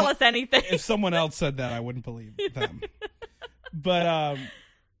could if tell someone, us anything. If someone else said that, I wouldn't believe them. But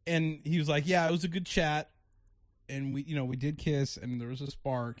and he was like, yeah, it was a good chat, and we did kiss, and there was a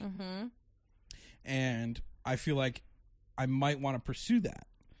spark, and I feel like I might want to pursue that.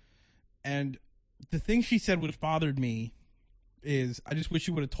 And the thing she said which bothered me is, I just wish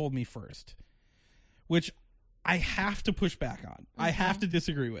you would have told me first, which I have to push back on. I have to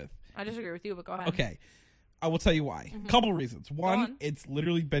disagree with. I disagree with you, but go ahead. Okay. I will tell you why. Couple reasons. One, it's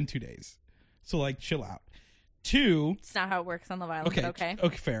literally been 2 days. So, like, chill out. 2... It's not how it works on Love Island, but okay.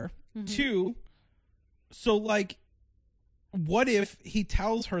 Okay, fair. 2, so, like, what if he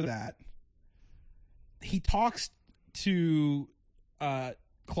tells her that, he talks to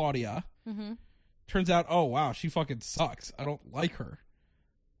Claudia, turns out, oh, wow, she fucking sucks. I don't like her.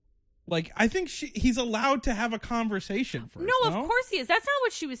 Like, I think he's allowed to have a conversation first. No, of course he is. That's not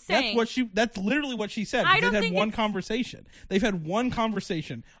what she was saying. That's literally what she said. They've had one conversation. They've had one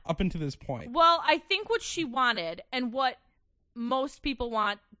conversation up until this point. Well, I think what she wanted, and what most people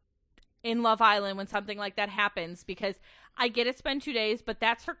want in Love Island when something like that happens, because I get it's been 2 days, but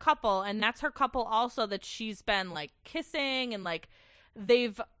that's her couple, and that's her couple also that she's been, like, kissing, and, like,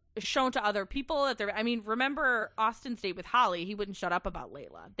 they've shown to other people that they're, I mean, remember Austin's date with Holly? He wouldn't shut up about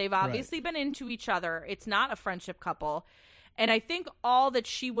Layla. They've obviously been into each other. It's not a friendship couple. And I think all that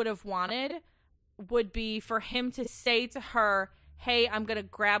she would have wanted would be for him to say to her, hey, I'm going to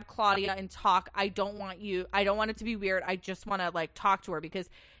grab Claudia and talk. I don't want it to be weird. I just want to, like, talk to her, because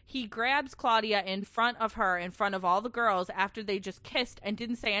he grabs Claudia in front of her, in front of all the girls after they just kissed, and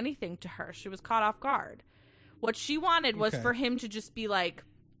didn't say anything to her. She was caught off guard. What she wanted was for him to just be like,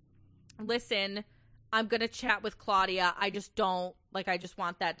 listen, I'm going to chat with Claudia. I just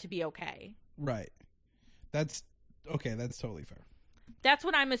want that to be okay. Right. That's okay. That's totally fair. That's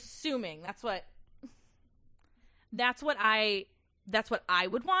what I'm assuming. That's what I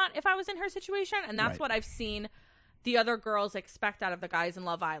would want if I was in her situation. And that's what I've seen the other girls expect out of the guys in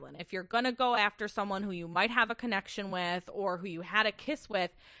Love Island. If you're going to go after someone who you might have a connection with, or who you had a kiss with,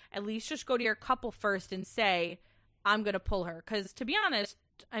 at least just go to your couple first and say, I'm going to pull her. Because to be honest,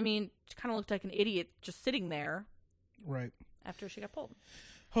 I mean, she kind of looked like an idiot just sitting there. Right. After she got pulled.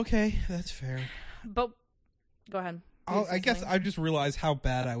 Okay, that's fair. But, go ahead. I guess I just realized how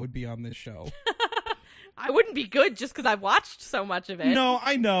bad I would be on this show. I wouldn't be good just because I've watched so much of it. No,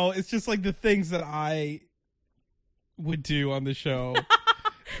 I know. It's just like the things that I would do on the show.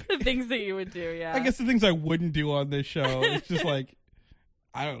 The things that you would do, yeah. I guess the things I wouldn't do on this show. It's just like,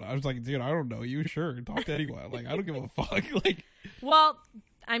 I don't know. I was like, dude, I don't know you. Sure, talk to anyone. Like, I don't give a fuck. Like, well,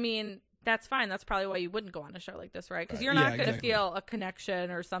 I mean, that's fine. That's probably why you wouldn't go on a show like this, right? Because you're not going to feel a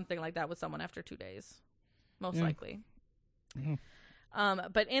connection or something like that with someone after 2 days, most likely. Mm-hmm.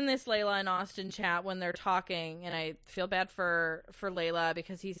 But in this Layla and Austin chat, when they're talking, and I feel bad for Layla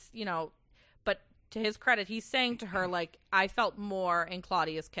because he's, but to his credit, he's saying to her, like, I felt more in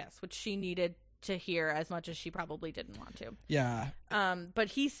Claudia's kiss, which she needed to hear as much as she probably didn't want to. Yeah. But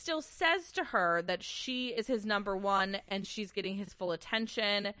he still says to her that she is his number one and she's getting his full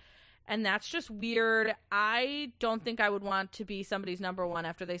attention. And that's just weird. I don't think I would want to be somebody's number one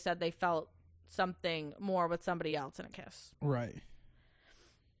after they said they felt something more with somebody else in a kiss. Right.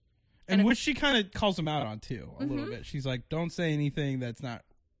 And which she kind of calls him out on too, a little bit. She's like, don't say anything that's not,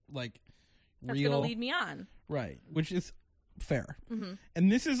 like, that's real. That's going to lead me on. Right. Which is fair. Mm-hmm.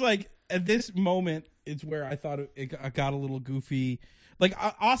 And this is like, at this moment, it's where I thought it got a little goofy. Like,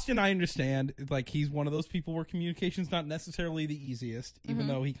 Austin, I understand. Like, he's one of those people where communication's not necessarily the easiest, even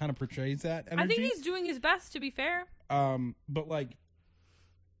though he kind of portrays that energy. I think he's doing his best, to be fair. But, like,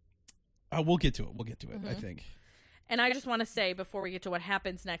 we'll get to it. I think. And I just want to say, before we get to what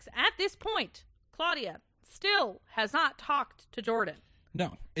happens next, at this point, Claudia still has not talked to Jordan.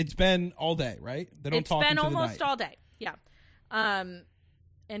 No, it's been all day, right? They don't talk It's been almost almost all day. Yeah.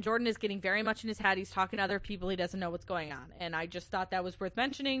 And Jordan is getting very much in his head. He's talking to other people. He doesn't know what's going on. And I just thought that was worth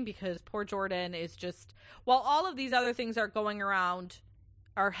mentioning because poor Jordan is just, while all of these other things are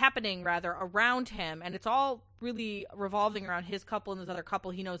happening around him, and it's all really revolving around his couple and this other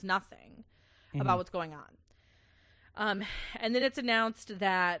couple, he knows nothing about what's going on. And then it's announced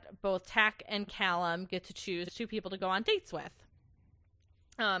that both Tak and Callum get to choose 2 people to go on dates with.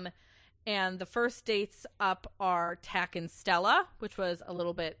 And the first dates up are Tak and Stella, which was a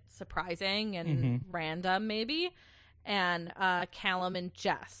little bit surprising and random, maybe, and Callum and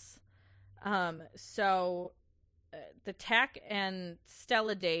Jess. So the Tak and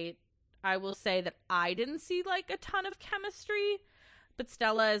Stella date, I will say that I didn't see, like, a ton of chemistry but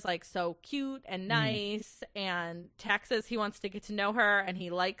Stella is like so cute and nice, and Tack says he wants to get to know her and he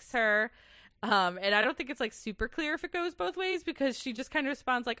likes her. And I don't think it's like super clear if it goes both ways, because she just kind of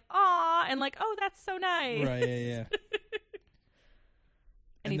responds like, aw, and like, oh, that's so nice. Right, yeah.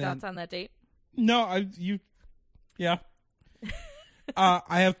 Any thoughts on that date? No, yeah.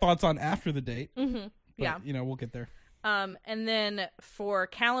 I have thoughts on after the date. Mm-hmm. Yeah. You know, we'll get there. And then for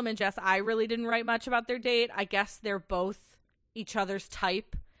Callum and Jess, I really didn't write much about their date. I guess they're both each other's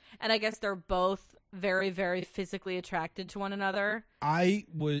type, and I guess they're both very, very physically attracted to one another. I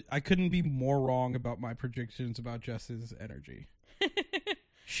couldn't be more wrong about my predictions about Jess's energy.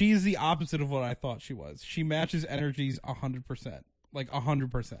 She's the opposite of what I thought she was. She matches energies 100%. Like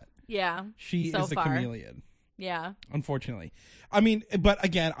 100%. Yeah. She is a chameleon. Yeah. Unfortunately. I mean, but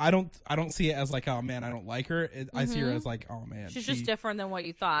again, I don't see it as like, oh man, I don't like her. I see her as like, oh man, she's just different than what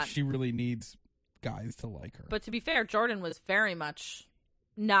you thought. She really needs guys to like her. But to be fair, Jordan was very much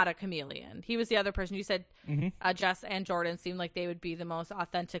not a chameleon. He was the other person. You said Jess and Jordan seemed like they would be the most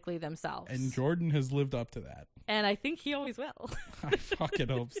authentically themselves. And Jordan has lived up to that. And I think he always will. I fucking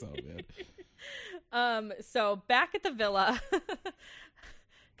hope so, man. So back at the villa,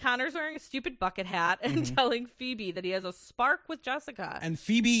 Connor's wearing a stupid bucket hat and telling Phoebe that he has a spark with Jessica. And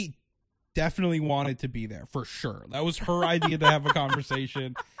Phoebe definitely wanted to be there, for sure. That was her idea to have a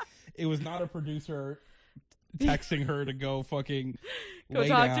conversation. It was not a producer texting her to go fucking go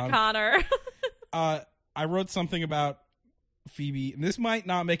talk to Connor. I wrote something about Phoebe, and this might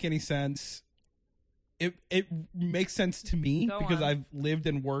not make any sense. It makes sense to me because I've lived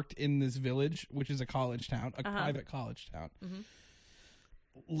and worked in this village, which is a college town, a private college town.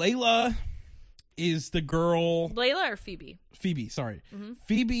 Layla is the girl. Layla or Phoebe? Phoebe, sorry.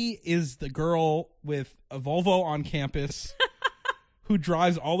 Phoebe is the girl with a Volvo on campus who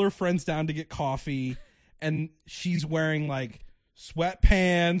drives all her friends down to get coffee, and she's wearing like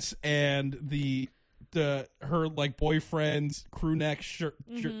sweatpants and her like boyfriend's crew neck shirt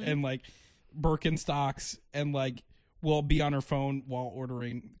and like Birkenstocks, and like will be on her phone while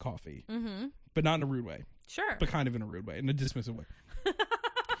ordering coffee, but not in a rude way. Sure, but kind of in a rude way, in a dismissive way.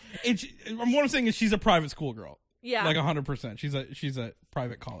 What I'm saying is she's a private school girl. Yeah, like 100%. She's a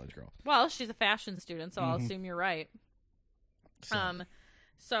private college girl. Well, she's a fashion student, so I'll assume you're right.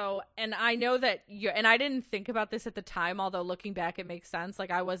 So, and I know that and I didn't think about this at the time, although looking back, it makes sense.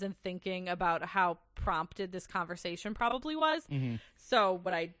 Like, I wasn't thinking about how prompted this conversation probably was. So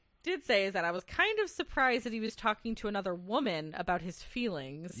what I did say is that I was kind of surprised that he was talking to another woman about his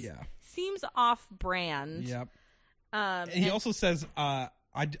feelings. Yeah. Seems off-brand. Yep. And he also says,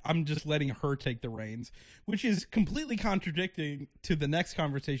 I'm just letting her take the reins, which is completely contradicting to the next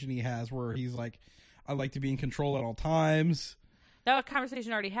conversation he has where he's like, I like to be in control at all times. That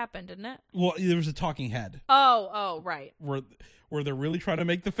conversation already happened, didn't it? Well, there was a talking head. Oh, right. Where they're really trying to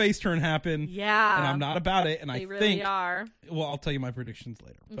make the face turn happen. Yeah. And I'm not about it. And they really are. Well, I'll tell you my predictions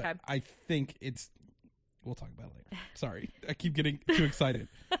later. But okay. I think we'll talk about it later. Sorry. I keep getting too excited.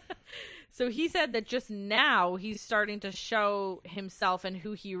 So he said that just now he's starting to show himself and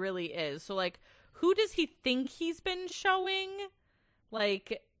who he really is. So, like, who does he think he's been showing?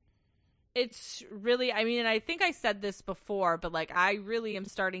 Like, it's really, I mean, and I think I said this before, but, like, I really am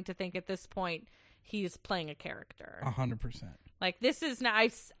starting to think at this point he's playing a character. 100%. Like, this is not,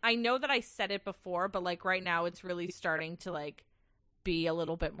 I know that I said it before, but, like, right now it's really starting to, like, be a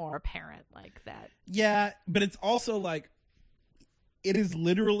little bit more apparent like that. Yeah, but it's also, like, it is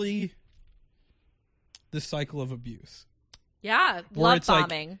literally the cycle of abuse. Yeah, love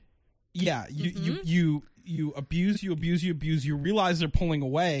bombing. Like, yeah, you abuse, you realize they're pulling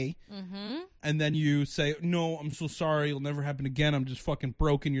away, and then you say, no, I'm so sorry, it'll never happen again, I'm just fucking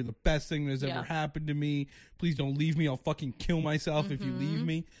broken, you're the best thing that's ever happened to me, please don't leave me, I'll fucking kill myself if you leave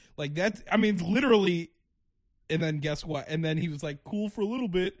me. Like, that's, I mean, it's literally, and then guess what? And then he was like, cool for a little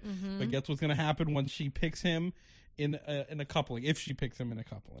bit, but guess what's gonna happen when she picks him in a coupling, if she picks him in a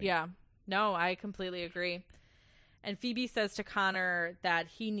coupling. Yeah. No, I completely agree. And Phoebe says to Connor that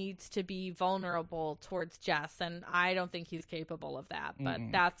he needs to be vulnerable towards Jess, and I don't think he's capable of that, but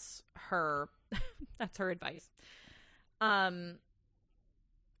that's her that's her advice. And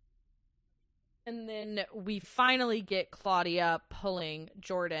then we finally get Claudia pulling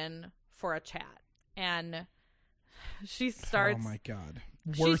Jordan for a chat, and she starts, oh my god,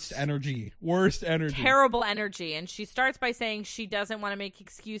 worst energy, terrible energy, and she starts by saying she doesn't want to make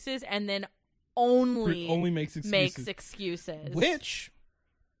excuses, and then only makes excuses, which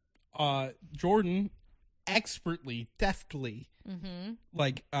Jordan expertly, deftly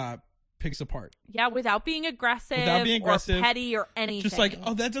picks apart. Yeah, without being aggressive or petty or anything. Just like,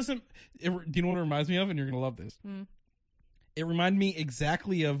 oh, that doesn't, do you know what it reminds me of? And you're gonna love this. It reminded me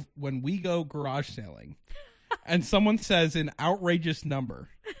exactly of when we go garage sailing and someone says an outrageous number.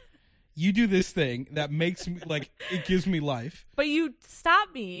 You do this thing that makes me, like, it gives me life. But you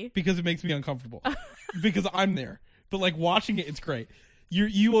stop me. Because it makes me uncomfortable. Because I'm there. But, like, watching it, it's great.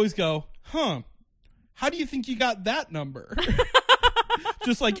 You always go, huh, how do you think you got that number?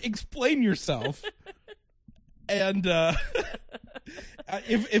 Just, like, explain yourself. And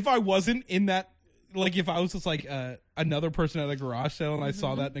if I wasn't in that, like, if I was just, like, another person at a garage sale and I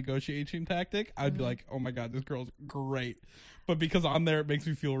saw that negotiation tactic, I'd be like, oh, my God, this girl's great. But because I'm there, it makes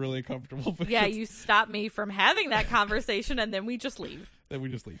me feel really uncomfortable. Yeah, you stop me from having that conversation, and then we just leave.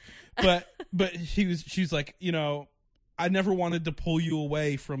 But she's like, you know, I never wanted to pull you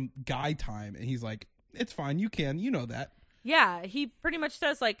away from guy time. And he's like, it's fine. You can. You know that. Yeah, he pretty much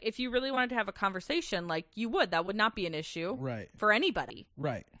says, like, if you really wanted to have a conversation, like, you would. That would not be an issue. Right. For anybody.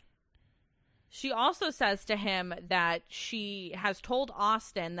 Right. She also says to him that she has told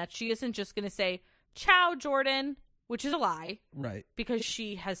Austin that she isn't just going to say, ciao, Jordan, which is a lie. Right. Because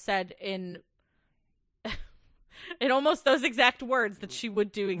she has said in almost those exact words that she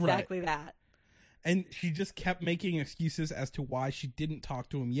would do exactly that. And she just kept making excuses as to why she didn't talk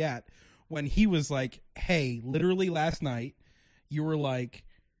to him yet, when he was like, hey, literally last night, you were like,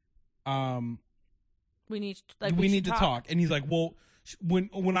 we need to talk. And he's like, well,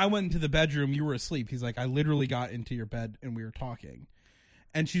 when I went into the bedroom, you were asleep. He's like, I literally got into your bed and we were talking.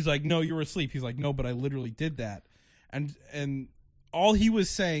 And she's like, no, you were asleep. He's like, no, but I literally did that. And all he was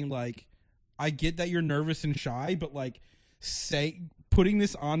saying, like, I get that you're nervous and shy, but, like, putting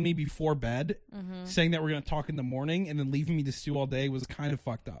this on me before bed, saying that we're going to talk in the morning and then leaving me to stew all day was kind of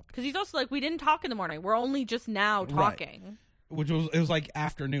fucked up. Because he's also like, we didn't talk in the morning. We're only just now talking. Right. It was like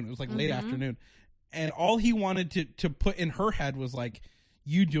afternoon. It was like late afternoon. And all he wanted to put in her head was like,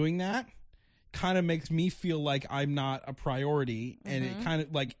 you doing that kind of makes me feel like I'm not a priority. And it kind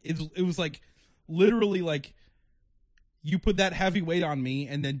of like, it was like literally like, you put that heavy weight on me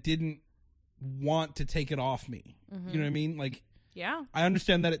and then didn't want to take it off me. You know what I mean? Like, yeah, I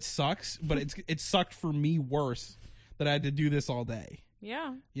understand that it sucks, but it sucked for me worse that I had to do this all day.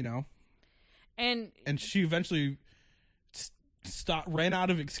 Yeah. You know? And she eventually ran out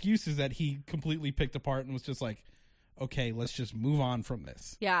of excuses that he completely picked apart and was just like, okay, let's just move on from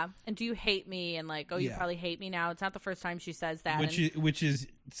this. Yeah. And do you hate me? And like, oh, you probably hate me now. It's not the first time she says that.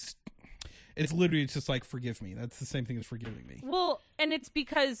 It's literally just like, forgive me. That's the same thing as forgiving me. Well, and it's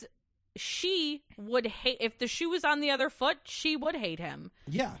because she would hate, if the shoe was on the other foot, she would hate him.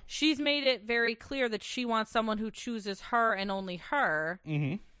 Yeah. She's made it very clear that she wants someone who chooses her and only her.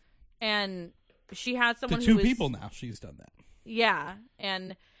 And she has someone to two people now. She's done that. Yeah.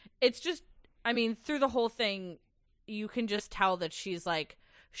 And it's just, I mean, through the whole thing, you can just tell that she's like,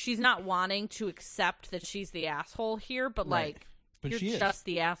 she's not wanting to accept that she's the asshole here, but like, but you're just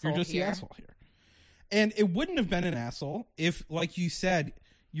the asshole. You're just the asshole here. And it wouldn't have been an asshole if, like you said,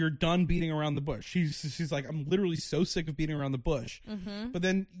 you're done beating around the bush. She's like, I'm literally so sick of beating around the bush. But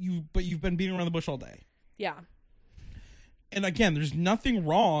then you've been beating around the bush all day. Yeah. And again, there's nothing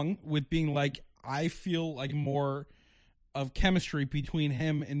wrong with being like, I feel like more of chemistry between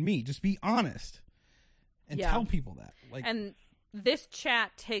him and me. Just be honest and tell people that. Like, and this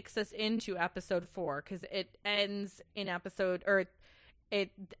chat takes us into episode 4 because it ends in episode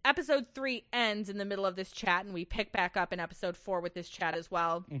 3 ends in the middle of this chat, and we pick back up in episode 4 with this chat as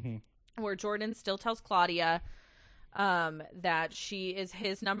well, where Jordan still tells Claudia that she is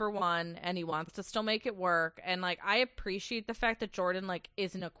his number one and he wants to still make it work. And like, I appreciate the fact that Jordan like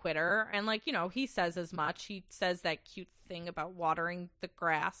isn't a quitter, and like, you know, he says as much. He says that cute thing about watering the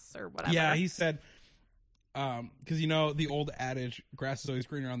grass or whatever. Yeah, he said, because you know the old adage, grass is always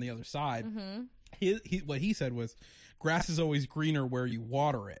greener on the other side. What he said was, grass is always greener where you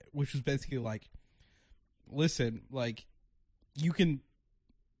water it, which was basically like, listen, like,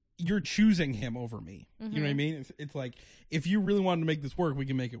 you're choosing him over me. You know what I mean? It's like, if you really wanted to make this work, we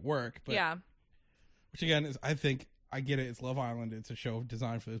can make it work. But, yeah. Which again is, I think, I get it. It's Love Island. It's a show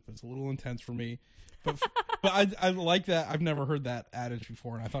designed for this, but it's a little intense for me. But I like that. I've never heard that adage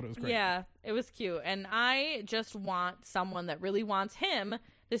before, and I thought it was great. Yeah, it was cute. And I just want someone that really wants him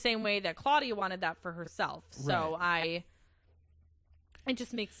the same way that Claudia wanted that for herself. So it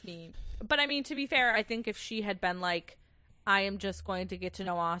just makes me, but I mean, to be fair, I think if she had been like, I am just going to get to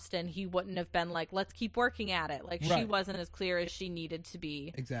know Austin, he wouldn't have been like, let's keep working at it. Like, she wasn't as clear as she needed to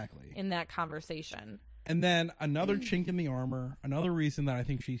be in that conversation. And then another chink in the armor, another reason that I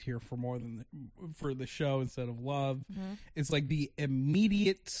think she's here for more than for the show instead of love, is like the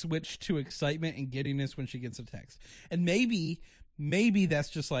immediate switch to excitement and giddiness when she gets a text. And maybe maybe that's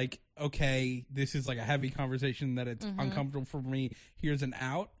just like, okay, this is like a heavy conversation that it's uncomfortable for me. Here's an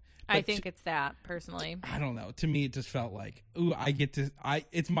out. But I think it's that, personally. I don't know. To me, it just felt like, ooh,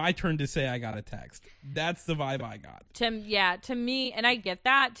 it's my turn to say I got a text. That's the vibe I got. To me, and I get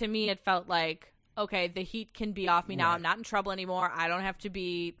that, to me it felt like, okay, the heat can be off me now. Right. I'm not in trouble anymore. I don't have to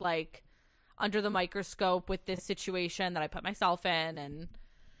be, like, under the microscope with this situation that I put myself in, and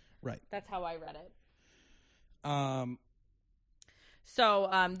right. That's how I read it. So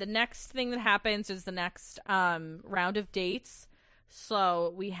the next thing that happens is the next round of dates.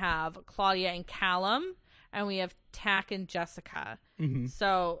 So we have Claudia and Callum, and we have Tack and Jessica. Mm-hmm.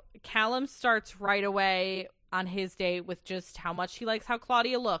 So Callum starts right away on his date with just how much he likes how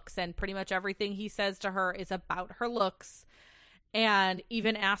Claudia looks, and pretty much everything he says to her is about her looks, and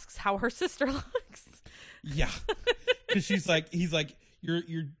even asks how her sister looks. Yeah, because he's like, you're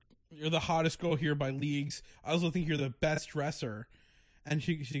the hottest girl here by leagues. I also think you're the best dresser. And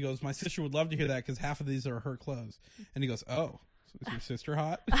she goes, my sister would love to hear that because half of these are her clothes. And he goes, oh, so is your sister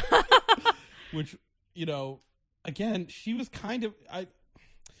hot? Which, you know, again, she was kind of,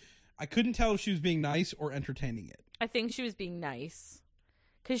 I couldn't tell if she was being nice or entertaining it. I think she was being nice.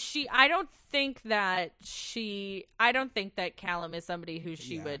 Because I don't think that Callum is somebody who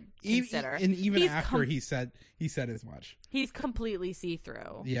she would consider. And even after he said as much. He's completely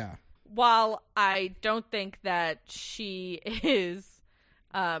see-through. Yeah. While I don't think that she is,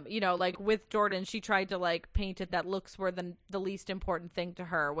 like with Jordan, she tried to like paint it that looks were the least important thing to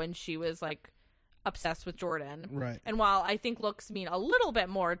her when she was like obsessed with Jordan. Right. And while I think looks mean a little bit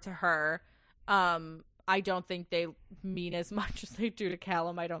more to her, I don't think they mean as much as they do to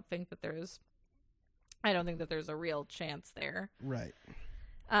Callum. I don't think that there's a real chance there. Right.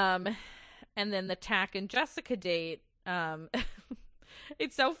 And then the Tack and Jessica date,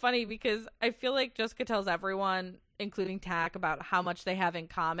 it's so funny because I feel like Jessica tells everyone, including Tack, about how much they have in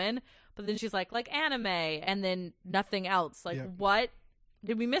common, but then she's like anime, and then nothing else. Like, What?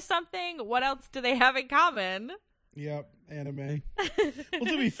 Did we miss something? What else do they have in common? Yep, anime. Well,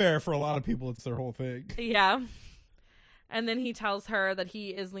 to be fair, for a lot of people, it's their whole thing. Yeah. And then he tells her that he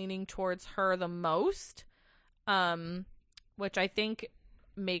is leaning towards her the most, which I think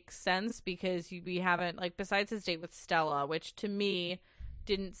makes sense because we haven't, like, besides his date with Stella, which to me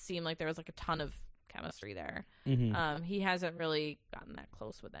didn't seem like there was like a ton of chemistry there. Mm-hmm. He hasn't really gotten that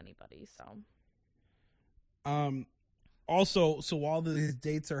close with anybody, so. Also, so while his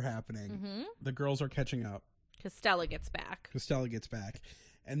dates are happening, the girls are catching up. Because Stella gets back.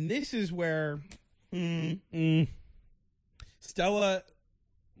 And this is where Stella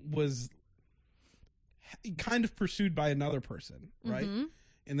was kind of pursued by another person, right? Mm-hmm.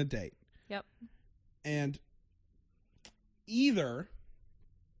 In the date. Yep. And either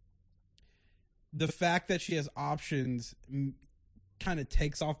the fact that she has options kind of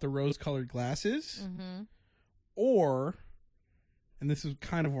takes off the rose-colored glasses, or, and this is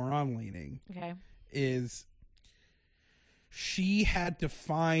kind of where I'm leaning, okay, is she had to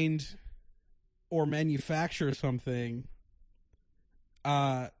find or manufacture something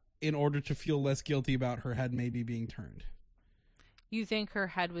in order to feel less guilty about her head maybe being turned. You think her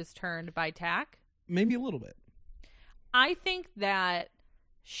head was turned by Tack? Maybe a little bit. I think that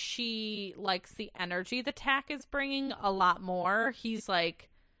she likes the energy the Tack is bringing a lot more. He's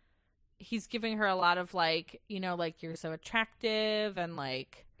giving her a lot of like, you're so attractive and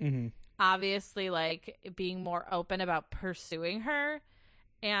like, obviously like being more open about pursuing her.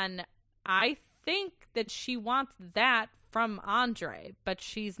 And I think that she wants that from Andre, but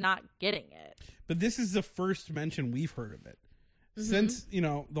she's not getting it. But this is the first mention we've heard of it. Since,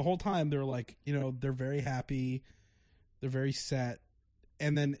 the whole time they're like, they're very happy. They're very set.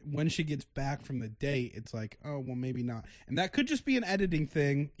 And then when she gets back from the date, it's like, oh, well, maybe not. And that could just be an editing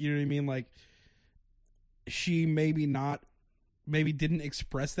thing. You know what I mean? Like, she maybe didn't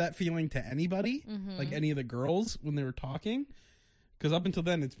express that feeling to anybody, like any of the girls when they were talking. Because up until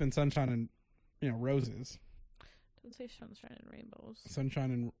then, it's been sunshine and, roses. Don't say sunshine and rainbows.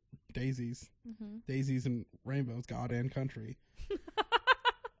 Sunshine and daisies. Daisies and rainbows, God and country.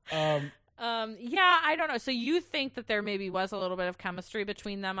 Yeah, I don't know. So you think that there maybe was a little bit of chemistry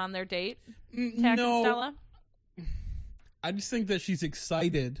between them on their date? Tack and Stella? I just think that she's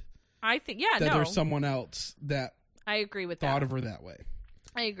excited. I think, there's someone else that I agree with thought of her that way.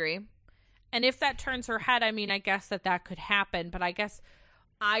 I agree. And if that turns her head, I mean, I guess that could happen, but I guess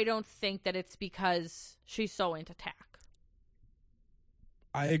I don't think that it's because she's so into Tack.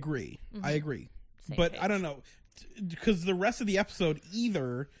 I agree. Same but page. I don't know, because the rest of the episode,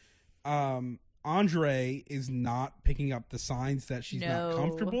 either Andre is not picking up the signs that she's not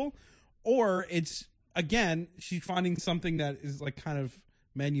comfortable, or it's again, she's finding something that is like kind of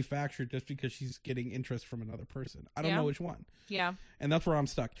manufactured just because she's getting interest from another person. I don't know which one. Yeah. And that's where I'm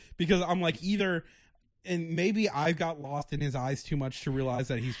stuck, because I'm like, either, and maybe I got lost in his eyes too much to realize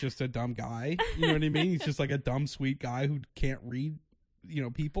that he's just a dumb guy. You know what I mean? He's just like a dumb, sweet guy who can't read,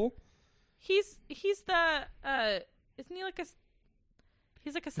 people. He's the isn't he like a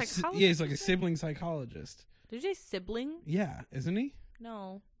he's like a psychologist? Yeah, he's like a sibling psychologist. Did you say sibling? Yeah, isn't he?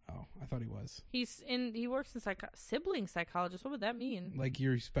 No. Oh, I thought he was. He works in sibling psychologist. What would that mean? Like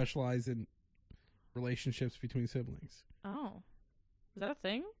you specialize in relationships between siblings. Oh. Is that a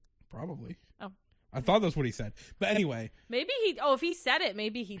thing? Probably. Oh. I thought that's what he said. But anyway. Maybe if he said it,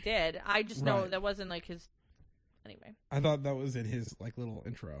 maybe he did. I just know that wasn't like his. Anyway. I thought that was in his like little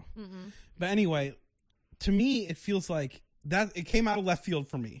intro. Mm-hmm. But anyway, to me, it feels like that it came out of left field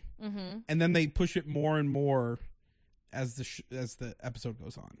for me. Mm-hmm. And then they push it more and more as the episode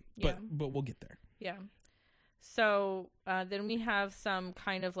goes on. Yeah. But we'll get there. Yeah. So then we have some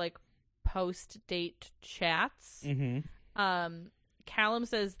kind of like post-date chats. Mm-hmm. Callum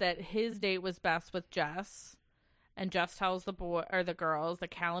says that his date was best with Jess, and Jess tells the girls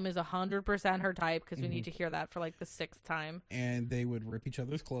that Callum is 100% her type, because we need to hear that for like the 6th time. And they would rip each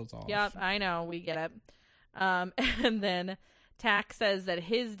other's clothes off. Yep, I know, we get it. And then Tack says that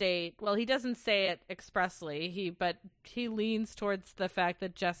his date, well, he doesn't say it expressly, but he leans towards the fact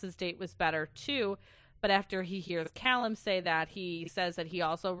that Jess's date was better too. But after he hears Callum say that, he says that he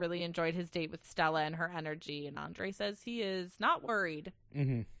also really enjoyed his date with Stella and her energy. And Andre says he is not worried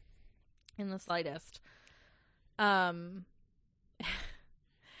in the slightest. And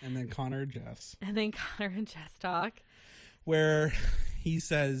then Connor and Jess. And then Connor and Jess talk. Where he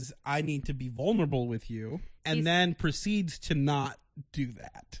says, I need to be vulnerable with you. And then proceeds to not do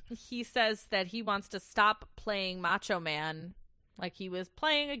that. He says that he wants to stop playing Macho Man. Like he was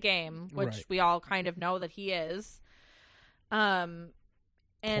playing a game, which we all kind of know that he is. And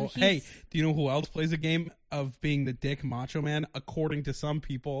hey, do you know who else plays a game of being the dick Macho Man? According to some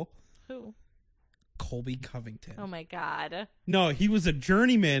people. Who? Colby Covington. Oh my God. No, he was a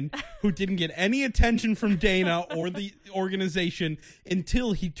journeyman who didn't get any attention from Dana or the organization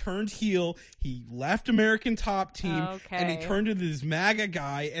until he turned heel. He left American Top Team and he turned into this MAGA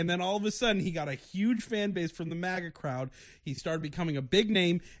guy. And then all of a sudden he got a huge fan base from the MAGA crowd. He started becoming a big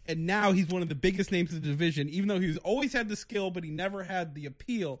name. And now he's one of the biggest names in the division, even though he's always had the skill, but he never had the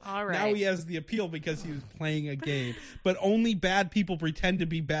appeal. All right. Now he has the appeal because he was playing a game. But only bad people pretend to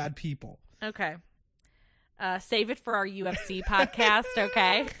be bad people. Okay. Save it for our UFC podcast,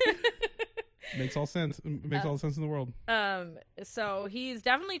 okay? Makes all sense. Makes all sense in the world. So he's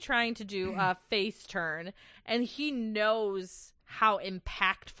definitely trying to do a face turn, and he knows how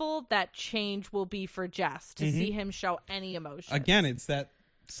impactful that change will be for Jess to see him show any emotion. Again, it's that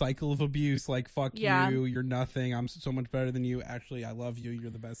cycle of abuse, like, fuck you, you're nothing, I'm so much better than you, actually I love you,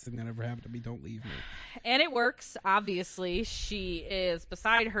 you're the best thing that ever happened to me, don't leave me. And it works, obviously. She is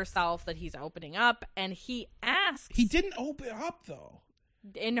beside herself that he's opening up, and he asks... He didn't open up, though.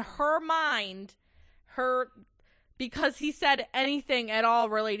 In her mind, because he said anything at all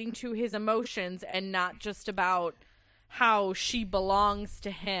relating to his emotions and not just about how she belongs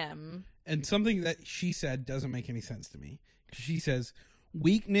to him. And something that she said doesn't make any sense to me. She says...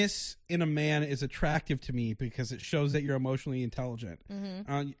 Weakness in a man is attractive to me because it shows that you're emotionally intelligent.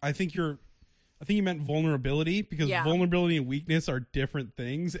 I think you meant vulnerability, because vulnerability and weakness are different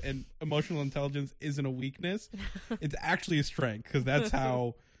things, and emotional intelligence isn't a weakness. It's actually a strength, because that's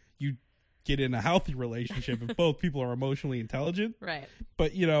how you get in a healthy relationship if both people are emotionally intelligent. Right.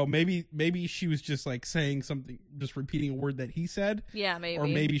 But, maybe she was just like saying something, just repeating a word that he said. Yeah, maybe. Or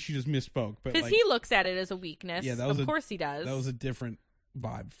maybe she just misspoke. Because he looks at it as a weakness. Yeah, of course he does. That was a different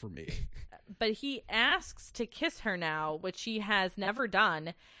vibe for me. But he asks to kiss her now, which she has never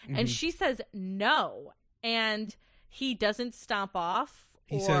done, and she says no, and he doesn't stomp off.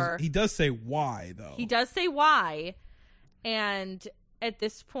 He does say why, though. He does say why, and at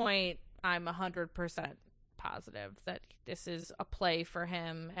this point I'm 100% positive that this is a play for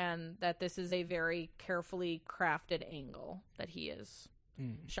him, and that this is a very carefully crafted angle that he is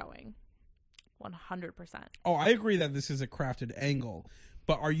showing. 100%. Oh, I agree that this is a crafted angle,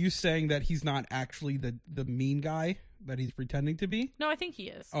 but are you saying that he's not actually the mean guy that he's pretending to be? No, I think he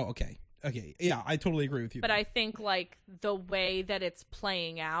is. Oh, okay. Yeah, I totally agree with you. But I think like the way that it's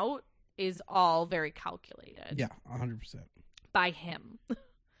playing out is all very calculated. Yeah, 100%. By him.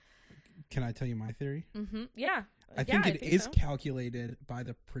 Can I tell you my theory? Yeah. I think it is calculated by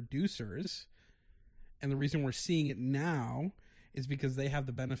the producers, and the reason we're seeing it now is because they have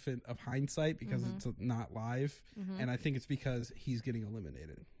the benefit of hindsight, because it's not live, and I think it's because he's getting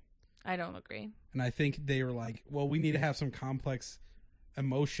eliminated. I don't agree. And I think they were like, well, we need to have some complex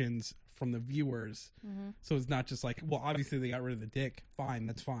emotions from the viewers. So it's not just like, well, obviously they got rid of the dick. Fine,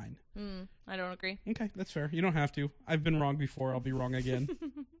 that's fine. I don't agree. Okay, that's fair. You don't have to. I've been wrong before. I'll be wrong again.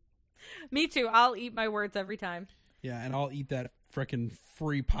 Me too. I'll eat my words every time. Yeah, and I'll eat that frickin'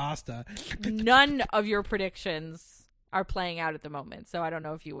 free pasta. None of your predictions are playing out at the moment, so I don't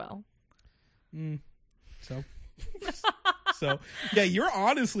know if you will. So, yeah, you're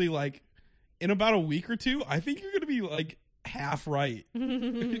honestly like, in about a week or two, I think you're going to be like half right,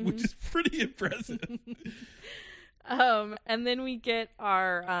 which is pretty impressive. And then we get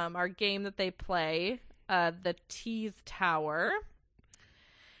our game that they play, the Tease Tower.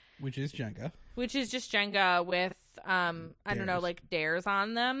 Which is Jenga. Which is just Jenga with, I don't know, like dares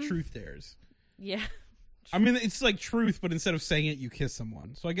on them. Truth dares. Yeah. I mean, it's like truth, but instead of saying it, you kiss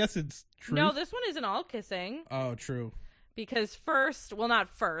someone. So I guess it's truth. No, this one isn't all kissing. Oh, true. Because first, well, not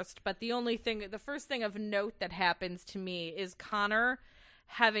first, but the first thing of note that happens to me is Connor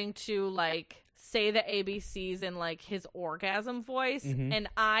having to, like, say the ABCs in, like, his orgasm voice. And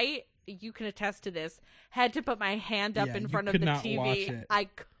you can attest to this, had to put my hand up in front of the TV. Watch it. I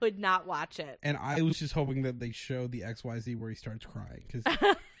could not watch it. And I was just hoping that they show the XYZ where he starts crying, because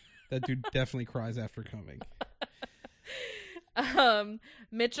that dude definitely cries after coming.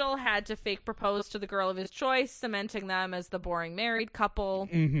 Mitchell had to fake propose to the girl of his choice, cementing them as the boring married couple.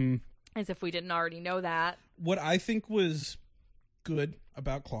 As if we didn't already know that. What I think was good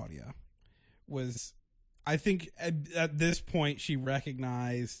about Claudia was, I think at this point she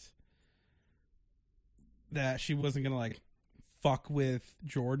recognized that she wasn't gonna like fuck with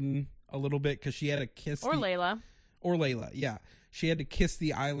Jordan a little bit, because she had to kiss Layla, yeah. She had to kiss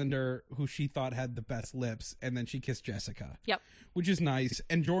the Islander who she thought had the best lips, and then she kissed Jessica. Yep. Which is nice.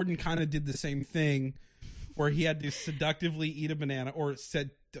 And Jordan kind of did the same thing, where he had to seductively eat a banana, or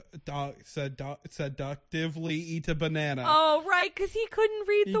seductively eat a banana. Oh, right, because he couldn't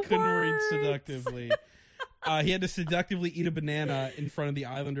read the words. He couldn't read seductively. He had to seductively eat a banana in front of the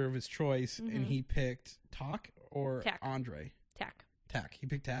Islander of his choice, and he picked Tak or Tak. Andre? Tak. He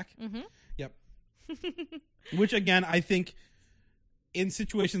picked Tak? Yep. Which, again, I think in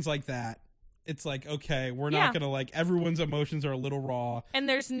situations like that, it's like, okay, we're not going to, like, everyone's emotions are a little raw. And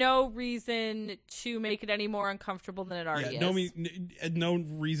there's no reason to make it any more uncomfortable than it already is. No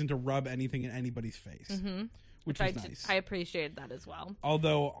reason to rub anything in anybody's face. Which was nice. I appreciated that as well.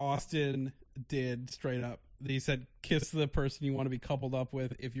 Although Austin did straight up, he said, kiss the person you want to be coupled up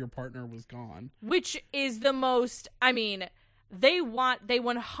with if your partner was gone. Which is the most, I mean, they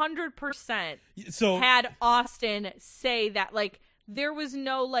 100% had Austin say that, like, there was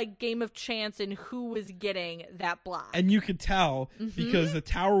no, like, game of chance in who was getting that block. And you could tell, because the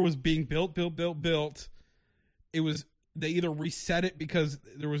tower was being built. It was, they either reset it because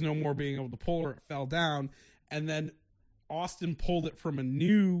there was no more being able to pull, or it fell down. And then Austin pulled it from a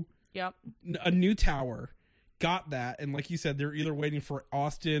new tower, got that, and like you said, they're either waiting for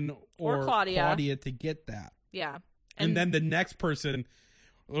Austin or Claudia to get that. Yeah. And then the next person,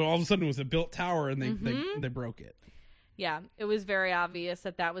 all of a sudden, it was a built tower, and they broke it. Yeah, it was very obvious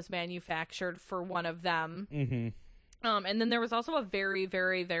that was manufactured for one of them. And then there was also a very,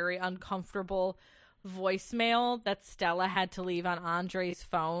 very, very uncomfortable voicemail that Stella had to leave on Andre's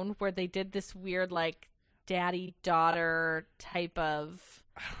phone, where they did this weird, like, daddy-daughter type of...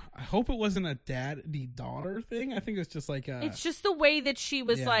 I hope it wasn't a daddy-daughter thing. I think it's just like a... It's just the way that she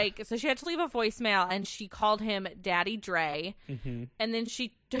was like... So she had to leave a voicemail, and she called him Daddy Dre. And then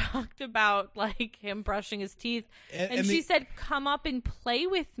she talked about, like, him brushing his teeth. And she said, come up and play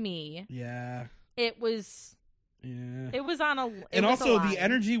with me. Yeah. It was... Yeah. It was on a... And also, the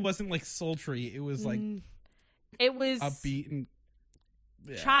energy wasn't, like, sultry. It was, like... It was... upbeat and...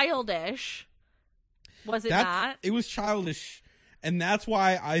 childish. Was it not? It was childish. And that's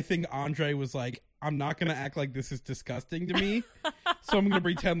why I think Andre was like, I'm not going to act like this is disgusting to me. So I'm going to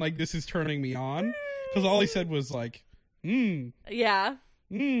pretend like this is turning me on. Because all he said was like, Yeah.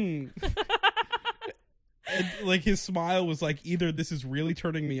 And, like, his smile was like, either this is really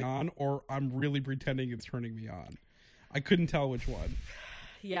turning me on, or I'm really pretending it's turning me on. I couldn't tell which one.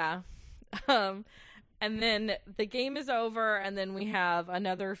 Yeah. And then the game is over, and then we have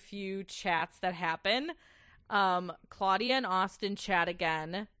another few chats that happen. Claudia and Austin chat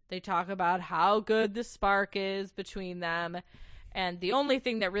again. They talk about how good the spark is between them. And the only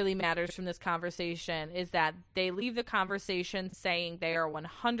thing that really matters from this conversation is that they leave the conversation saying they are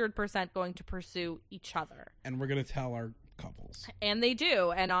 100% going to pursue each other. And we're going to tell our couples. And they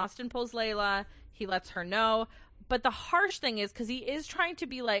do. And Austin pulls Layla. He lets her know. but the harsh thing is, because he is trying to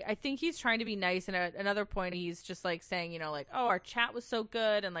be like, I think he's trying to be nice, and at another point he's just like saying, you know, like, oh, our chat was so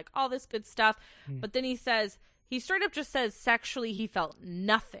good and like all this good stuff, but then he straight up just says sexually he felt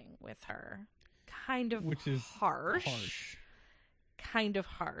nothing with her. Kind of, which is harsh. Kind of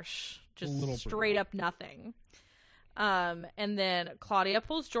harsh. Just straight up nothing. And then Claudia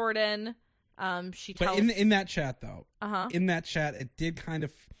pulls Jordan. She tells... But in that chat, though, in that chat, it did kind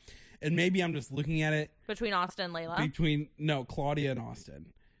of, and maybe I'm just looking at it between Austin and Layla. Claudia and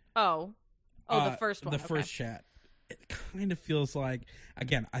Austin. The first one. The first chat. It kind of feels like,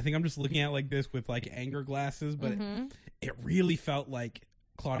 again, I think I'm just looking at it like this with like anger glasses, but it really felt like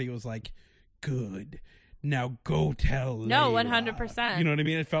Claudia was like, "Good, now go tell Layla." No, 100%. You know what I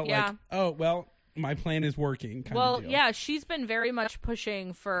mean? It felt like, oh well, my plan is working. Kind of deal. Yeah, she's been very much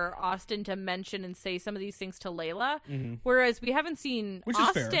pushing for Austin to mention and say some of these things to Layla, whereas we haven't seen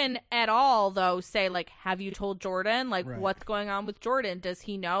Austin at all, though, say, like, have you told Jordan? Like, what's going on with Jordan? Does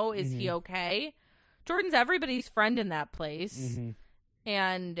he know? Is he okay? Jordan's everybody's friend in that place,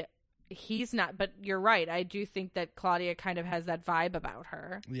 and he's not, but you're right. I do think that Claudia kind of has that vibe about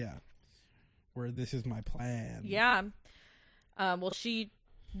her. Yeah. Where this is my plan. Yeah. Well, she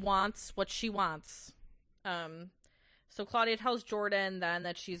wants what she wants. So Claudia tells Jordan then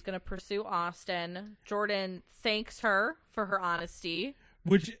that she's going to pursue Austin. Jordan thanks her for her honesty.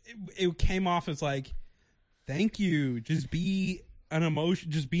 Which it came off as like, thank you. Just be an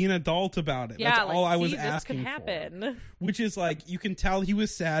adult about it. Yeah, that's like, all I was asking this could happen. For. Which is like, you can tell he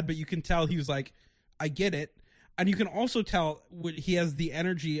was sad, but you can tell he was like, I get it. And you can also tell he has the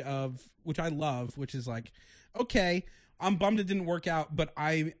energy of, which I love, which is like, okay, I'm bummed it didn't work out, but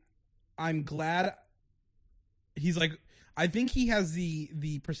I'm glad. He's like, I think he has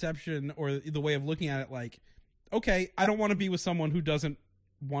the perception or the way of looking at it like, okay, I don't want to be with someone who doesn't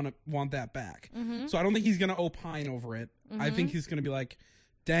want that back. So I don't think he's going to opine over it. I think he's going to be like,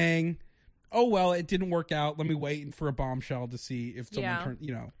 dang, oh well, it didn't work out. Let me wait for a bombshell to see if someone turns,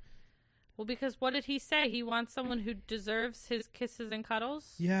 you know. Well, because what did he say? He wants someone who deserves his kisses and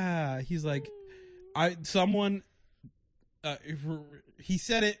cuddles? Yeah, he's like, he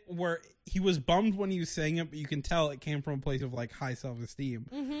said it where he was bummed when he was saying it, but you can tell it came from a place of like high self-esteem,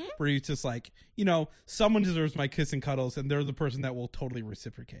 where he's just like, you know, someone deserves my kiss and cuddles, and they're the person that will totally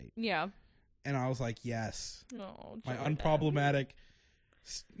reciprocate. Yeah. And I was like, yes, my Jordan. unproblematic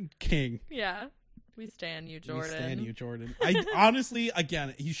king. Yeah. We stan you, Jordan. We stan you, Jordan. I honestly,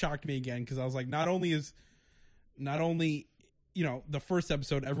 again, he shocked me again because I was like, not only, you know, the first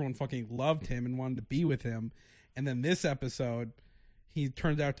episode, everyone fucking loved him and wanted to be with him. And then this episode, he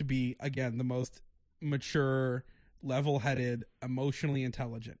turned out to be, again, the most mature, level-headed, emotionally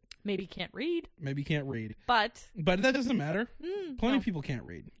intelligent. Maybe can't read. But that doesn't matter. Plenty of people can't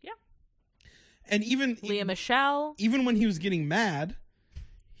read. Yeah. And even Lea Michele. Even when he was getting mad,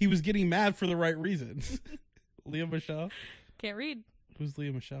 he was getting mad for the right reasons. Lea Michele? Can't read. Who's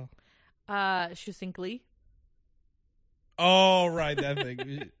Lea Michele? She was in Glee. Oh, right, that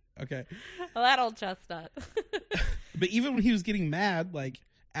thing. Okay. Well, that old chestnut. But even when he was getting mad, like,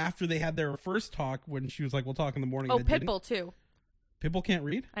 after they had their first talk, when she was like, we'll talk in the morning. Oh, Pitbull, too. Pitbull can't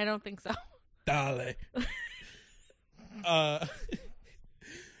read? I don't think so. Dale.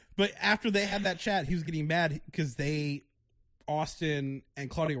 But after they had that chat, he was getting mad because Austin and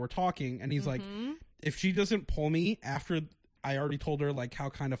Claudia were talking, and he's like, if she doesn't pull me after I already told her, like, how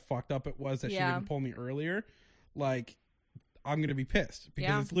kind of fucked up it was that she didn't pull me earlier, like, I'm going to be pissed.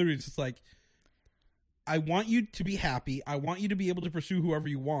 Because it's literally just like, I want you to be happy. I want you to be able to pursue whoever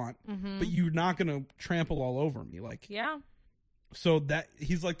you want, but you're not going to trample all over me. Like, so that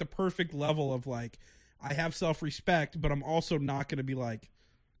he's like the perfect level of like, I have self-respect, but I'm also not going to be like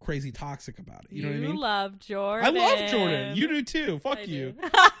crazy toxic about it. You know what I mean? You love Jordan. I love Jordan. You do too. Fuck you.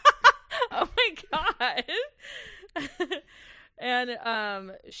 Oh my God.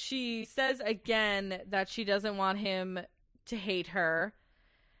 And she says again that she doesn't want him to hate her.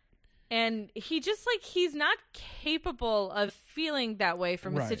 And he just, like, he's not capable of feeling that way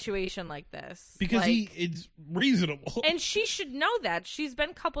from a situation like this. Because it's reasonable. And she should know that. She's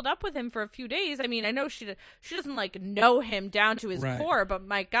been coupled up with him for a few days. I mean, I know she doesn't, like, know him down to his core, but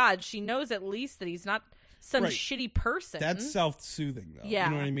my God, she knows at least that he's not some shitty person. That's self-soothing, though. Yeah.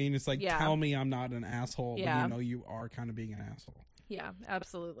 You know what I mean? It's like, tell me I'm not an asshole, but you know you are kind of being an asshole. Yeah,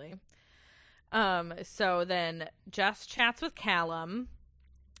 absolutely. So then Jess chats with Callum.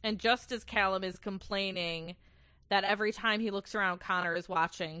 And just as Callum is complaining that every time he looks around, Connor is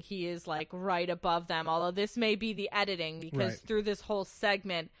watching, he is, like, right above them. Although this may be the editing, because through this whole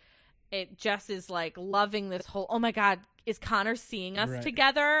segment, Jess is, like, loving this whole, oh my God, is Connor seeing us Right.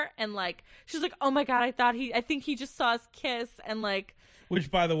 together? And like, she's like, oh my God, I think he just saw us kiss. And like, Which,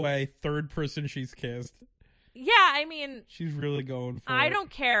 by the way, third person she's kissed. yeah, I mean, She's really going for I it. don't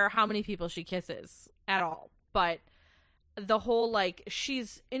care how many people she kisses at all, but the whole like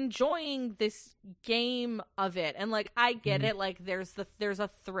she's enjoying this game of it, and like I get it, like there's a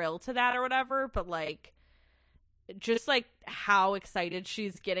thrill to that or whatever, but like just like how excited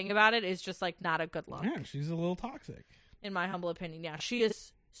she's getting about it is just like not a good look, Yeah, she's a little toxic. in my humble opinion. Yeah, she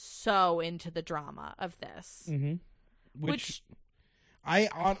is so into the drama of this, Mm-hmm. which I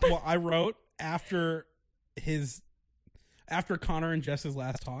wrote after Connor and Jess's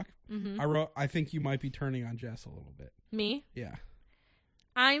last talk. mhm. I wrote, I think you might be turning on Jess a little bit. Me. Yeah.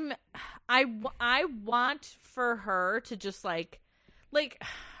 I want for her to just like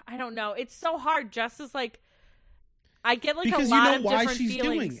I don't know. It's so hard. Jess is like, I get like Because a lot you know of why different she's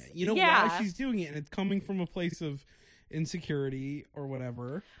feelings. doing it. You know why she's doing it, and it's coming from a place of insecurity or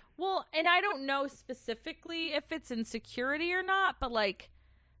whatever. Well, and I don't know specifically if it's insecurity or not, but like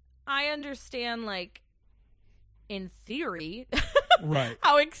I understand like in theory Right.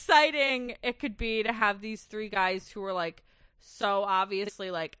 how exciting it could be to have these three guys who are like so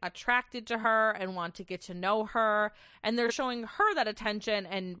obviously like attracted to her and want to get to know her, and they're showing her that attention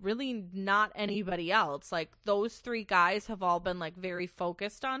and really not anybody else. Like those three guys have all been like very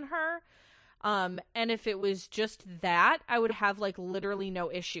focused on her. And if it was just that, I would have like literally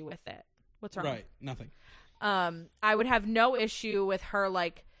no issue with it. What's wrong? Right. Nothing. I would have no issue with her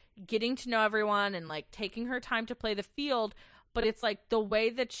like getting to know everyone and like taking her time to play the field, but it's like the way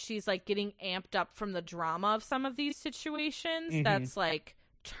that she's like getting amped up from the drama of some of these situations that's like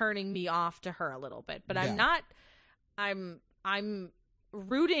turning me off to her a little bit. But Yeah. I'm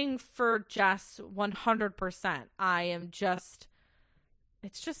rooting for Jess 100%. I am just,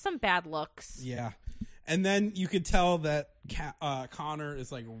 it's just some bad looks. Yeah. And then you could tell that Connor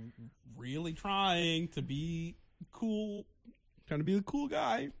is like really trying to be cool, trying to be the cool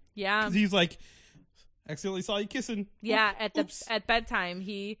guy. Yeah. 'Cause he's like, accidentally saw you kissing. Yeah, Oops. at bedtime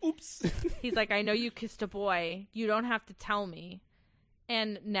Oops. he's like, I know you kissed a boy. You don't have to tell me.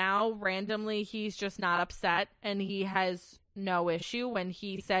 And now randomly he's just not upset, and he has no issue when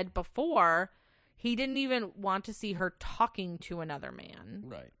he said before he didn't even want to see her talking to another man.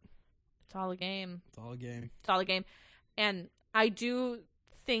 Right. It's all a game. It's all a game. It's all a game. And I do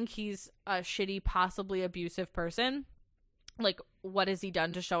think he's a shitty, possibly abusive person. Like, what has he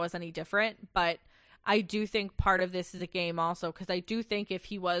done to show us any different? But I do think part of this is a game also, because I do think if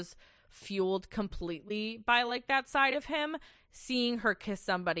he was fueled completely by like that side of him, seeing her kiss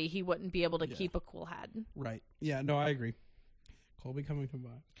somebody, he wouldn't be able to keep a cool head. Right. Yeah, no, I agree. Colby coming to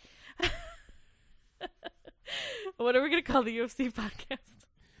by. What are we going to call the UFC podcast?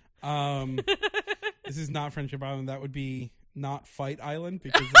 This is not Friendship Island. That would be not Fight Island,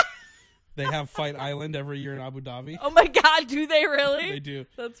 because they have Fight Island every year in Abu Dhabi. Oh my God, do they really? They do.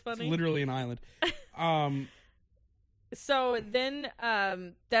 That's It's funny. literally an island. So then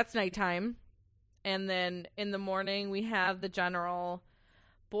that's nighttime. And then in the morning we have the general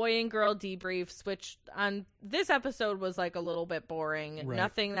boy and girl debriefs, which on this episode was like a little bit boring. Right.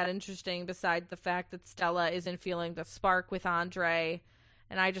 Nothing that interesting besides the fact that Stella isn't feeling the spark with Andre.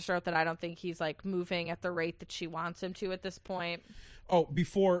 And I just wrote that I don't think he's like moving at the rate that she wants him to at this point. Oh,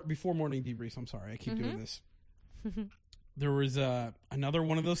 before morning debriefs, I'm sorry, I keep doing this. There was another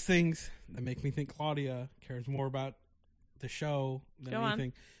one of those things that make me think Claudia cares more about the show than Go on.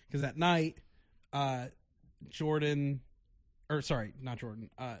 anything. Because at night, Austin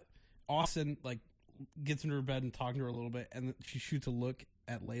like gets into her bed and talking to her a little bit, and she shoots a look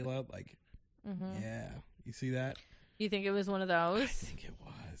at Layla like, yeah, you see that? You think it was one of I those? think it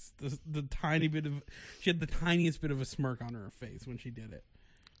was the tiny bit of, she had the tiniest bit of a smirk on her face when she did it.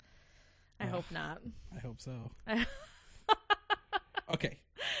 I hope not. I hope so. Okay.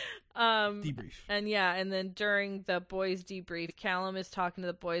 Debrief. And yeah, and then during the boys' debrief, Callum is talking to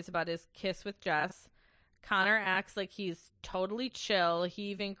the boys about his kiss with Jess. Connor acts like he's totally chill. He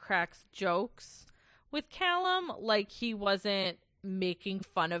even cracks jokes with Callum, like he wasn't making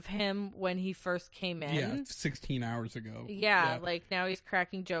fun of him when he first came in. Yeah, 16 hours ago. Yeah, like now he's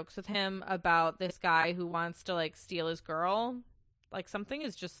cracking jokes with him about this guy who wants to like steal his girl. Like something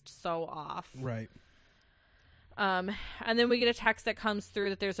is just so off. Right. And then we get a text that comes through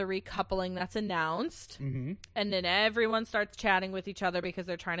that there's a recoupling that's announced. Mm-hmm. And then everyone starts chatting with each other because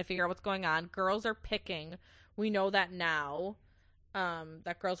they're trying to figure out what's going on. Girls are picking. We know that now.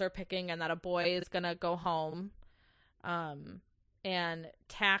 That girls are picking and that a boy is going to go home. And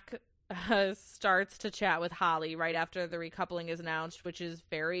Tack starts to chat with Holly right after the recoupling is announced, which is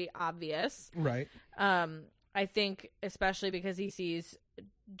very obvious. Right. I think especially because he sees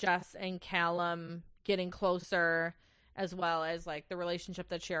Jess and Callum getting closer, as well as like the relationship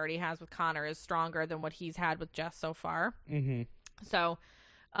that she already has with Connor is stronger than what he's had with Jess so far. Mm-hmm. So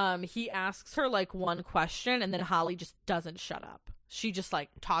he asks her like one question, and then Holly just doesn't shut up. She just like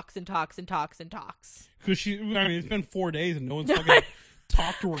talks and talks and talks and talks. Because it's been 4 days and no one's fucking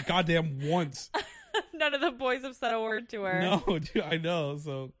talked to her goddamn once. None of the boys have said a word to her. No, dude, I know.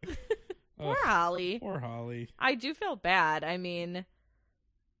 So Poor Holly. Poor Holly. I do feel bad. I mean,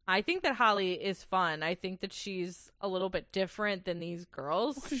 I think that Holly is fun. I think that she's a little bit different than these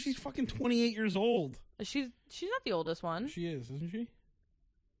girls. Because she's fucking 28 years old. She's not the oldest one. She is, isn't she?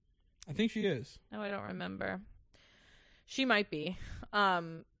 I think she is. Oh, I don't remember. She might be.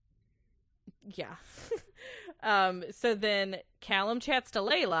 Yeah. So then Callum chats to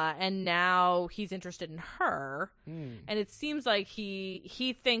Layla, and now he's interested in her. And it seems like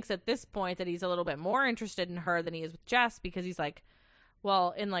he thinks at this point that he's a little bit more interested in her than he is with Jess, because he's like,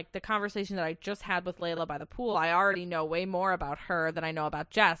 well, in like the conversation that I just had with Layla by the pool, I already know way more about her than I know about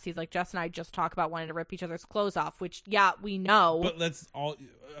Jess. He's like, Jess and I just talk about wanting to rip each other's clothes off, which, yeah, we know. But that's all.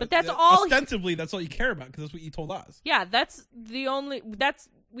 But that's all. Ostensibly, that's all you care about, because that's what you told us. Yeah,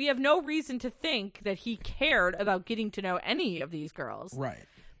 we have no reason to think that he cared about getting to know any of these girls. Right.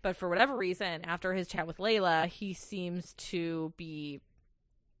 But for whatever reason, after his chat with Layla, he seems to be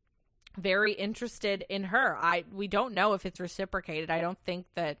very interested in her. We don't know if it's reciprocated. I don't think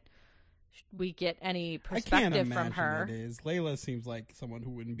that we get any perspective from her. It is. Layla seems like someone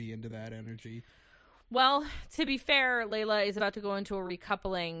who wouldn't be into that energy. Well, to be fair, Layla is about to go into a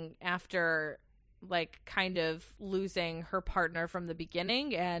recoupling after like kind of losing her partner from the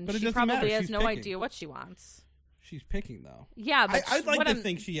beginning, and she probably has no idea what she wants. She's picking though. Yeah, but I'd like to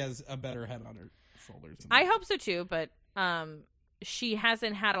think she has a better head on her shoulders. I hope so too, but she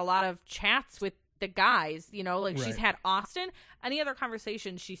hasn't had a lot of chats with the guys, you know, like she's had Austin. Any other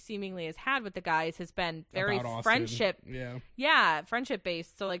conversation she seemingly has had with the guys has been very friendship. Yeah, friendship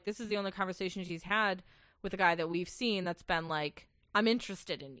based. So like this is the only conversation she's had with a guy that we've seen that's been like, I'm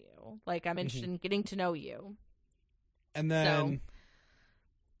interested in you. Like I'm interested in getting to know you. And then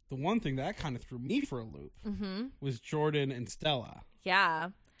the one thing that kind of threw me for a loop was Jordan and Stella. Yeah.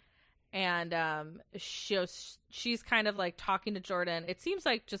 And she's kind of like talking to Jordan. It seems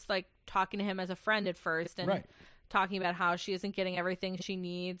like just like talking to him as a friend at first, and talking about how she isn't getting everything she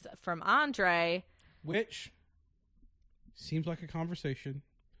needs from Andre. Which seems like a conversation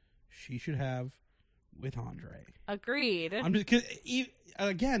she should have with Andre. Agreed. I'm just, cause,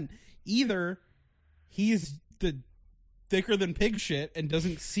 again, either he's the thicker than pig shit and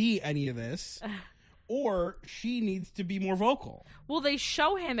doesn't see any of this, or she needs to be more vocal. Well, they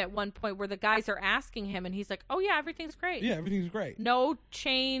show him at one point where the guys are asking him, and he's like, oh, yeah, everything's great. Yeah, everything's great. No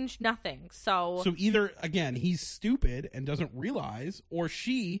change, nothing. So either, again, he's stupid and doesn't realize, or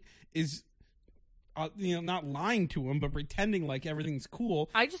she is, not lying to him, but pretending like everything's cool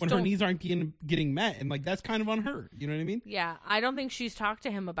when her needs aren't getting met. And, like, that's kind of on her. You know what I mean? Yeah, I don't think she's talked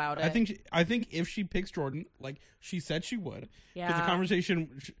to him about it. I think if she picks Jordan, like she said she would, because the conversation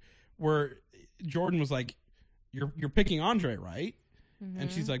where Jordan was like, "You're picking Andre, right?"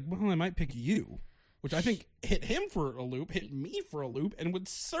 And she's like, "Well, I might pick you," which I think hit him for a loop, hit me for a loop, and would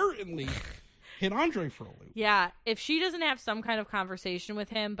certainly hit Andre for a loop. Yeah, if she doesn't have some kind of conversation with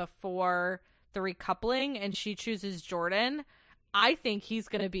him before the recoupling and she chooses Jordan, I think he's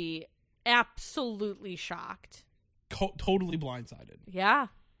going to be absolutely shocked. Totally blindsided. Yeah.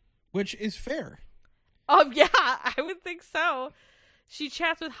 Which is fair. Yeah, I would think so. She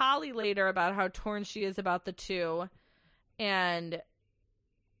chats with Holly later about how torn she is about the two. And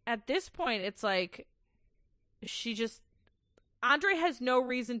at this point, it's like Andre has no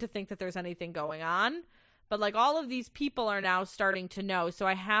reason to think that there's anything going on. But like all of these people are now starting to know. So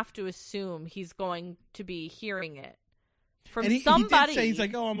I have to assume he's going to be hearing it from somebody. He did say, he's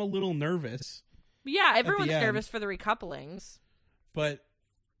like, oh, I'm a little nervous. Yeah, everyone's nervous for the recouplings. But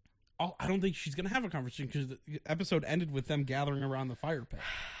I don't think she's going to have a conversation, because the episode ended with them gathering around the fire pit.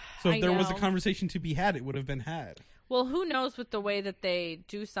 So if there was a conversation to be had, it would have been had. Well, who knows with the way that they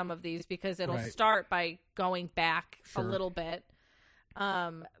do some of these, because it'll start by going back a little bit.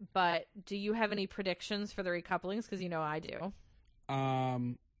 But do you have any predictions for the recouplings? Because you know I do.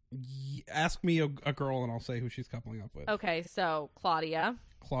 Ask me a girl and I'll say who she's coupling up with. Okay, so Claudia,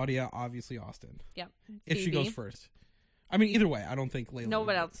 obviously Austin. Yep. If she goes first. I mean, either way, I don't think Layla.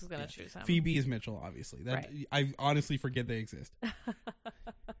 Nobody else is going to choose him. Phoebe is Mitchell, obviously. I honestly forget they exist.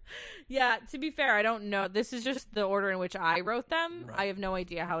 Yeah, to be fair, I don't know. This is just the order in which I wrote them. Right. I have no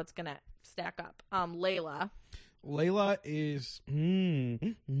idea how it's going to stack up. Layla. Layla is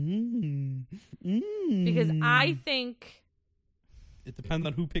because Because I think... It depends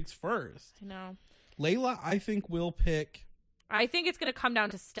on who picks first. I know. Layla, I think, will pick... I think it's going to come down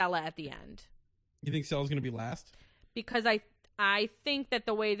to Stella at the end. You think Stella's going to be last? Because I think that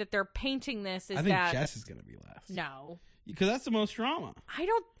the way that they're painting this is I think that... Jess is going to be last. No. Because that's the most drama. I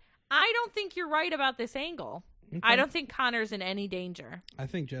don't think you're right about this angle. Okay. I don't think Connor's in any danger. I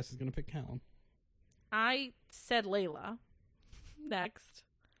think Jess is going to pick Callum. I said Layla. Next.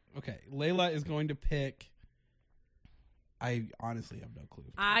 Okay, Layla is going to pick... I honestly have no clue.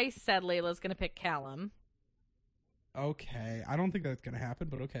 I said Layla's going to pick Callum. Okay, I don't think that's going to happen,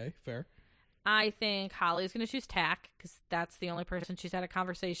 but okay, fair. I think Holly's going to choose Tack, because that's the only person she's had a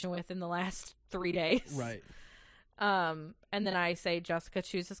conversation with in the last 3 days. Right. And then I say Jessica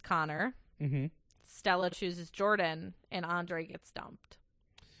chooses Connor. Mm-hmm. Stella chooses Jordan, and Andre gets dumped.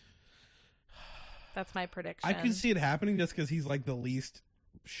 That's my prediction. I could see it happening just because he's like the least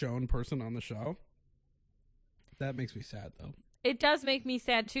shown person on the show. That makes me sad, though. It does make me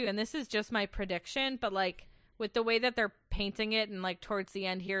sad, too, and this is just my prediction, but, like, with the way that they're painting it and, like, towards the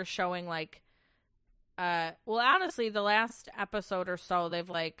end here showing, like, well, honestly, the last episode or so, they've,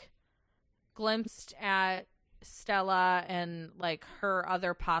 like, glimpsed at Stella and, like, her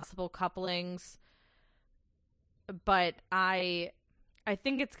other possible couplings, but I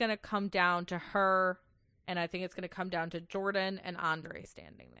think it's going to come down to her, and I think it's going to come down to Jordan and Andre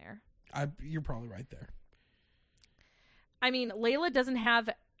standing there. You're probably right there. I mean, Layla doesn't have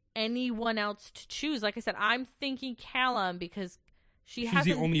anyone else to choose. Like I said, I'm thinking Callum because she's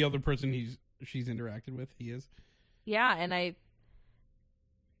the only other person she's interacted with. He is. Yeah, and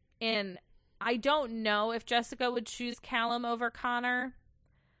I don't know if Jessica would choose Callum over Connor.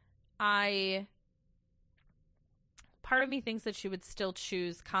 Part of me thinks that she would still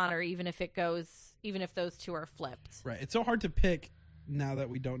choose Connor even if those two are flipped. Right. It's so hard to pick now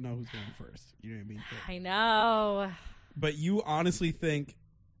that we don't know who's going first. You know what I mean? I know. But you honestly think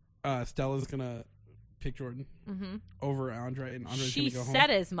Stella's going to pick Jordan over Andre, and Andre's going to go home? She said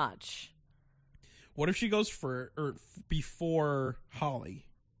as much. What if she goes before Holly?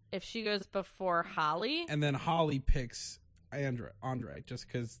 If she goes before Holly? And then Holly picks Andre just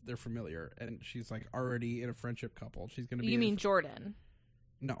because they're familiar, and she's like already in a friendship couple. She's going to be... You mean Jordan?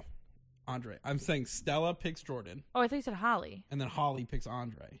 No. Andre. I'm saying Stella picks Jordan. Oh, I thought you said Holly. And then Holly picks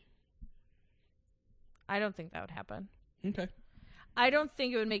Andre. I don't think that would happen. Okay. I don't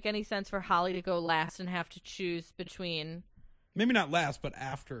think it would make any sense for Holly to go last and have to choose between... Maybe not last, but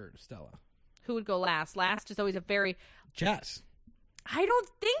after Stella. Who would go last? Last is always a very... Jess. I don't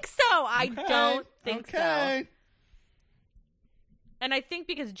think so. I don't think so. And I think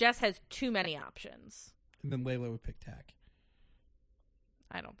because Jess has too many options. And then Layla would pick Tack.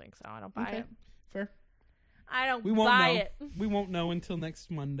 I don't think so. I don't buy it. Fair. I don't We won't buy know. it. We won't know until next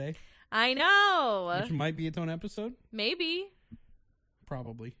Monday. I know. Which might be its own episode. Maybe.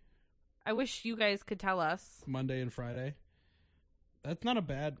 Probably. I wish you guys could tell us. Monday and Friday. That's not a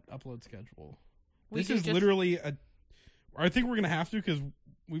bad upload schedule. We this is literally I think we're going to have to because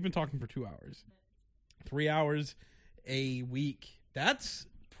we've been talking for 2 hours. 3 hours a week. That's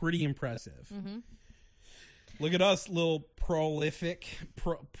pretty impressive. Mm-hmm. Look at us, little prolific.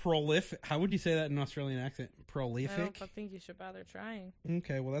 How would you say that in an Australian accent? Prolific? I think you should bother trying.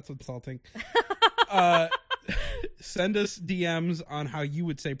 Okay, well, that's insulting. Send us DMs on how you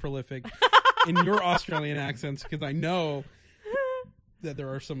would say prolific in your Australian accents, because I know that there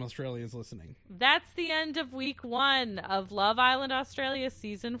are some Australians listening. That's the end of week 1 of Love Island Australia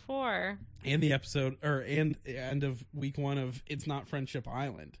season 4. And the episode, and end of week 1 of It's Not Friendship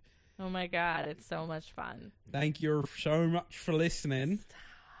Island. Oh my God, it's so much fun. Thank you so much for listening.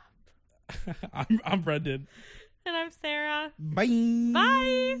 Stop. I'm Brendan. And I'm Sarah. Bye.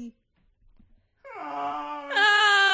 Bye.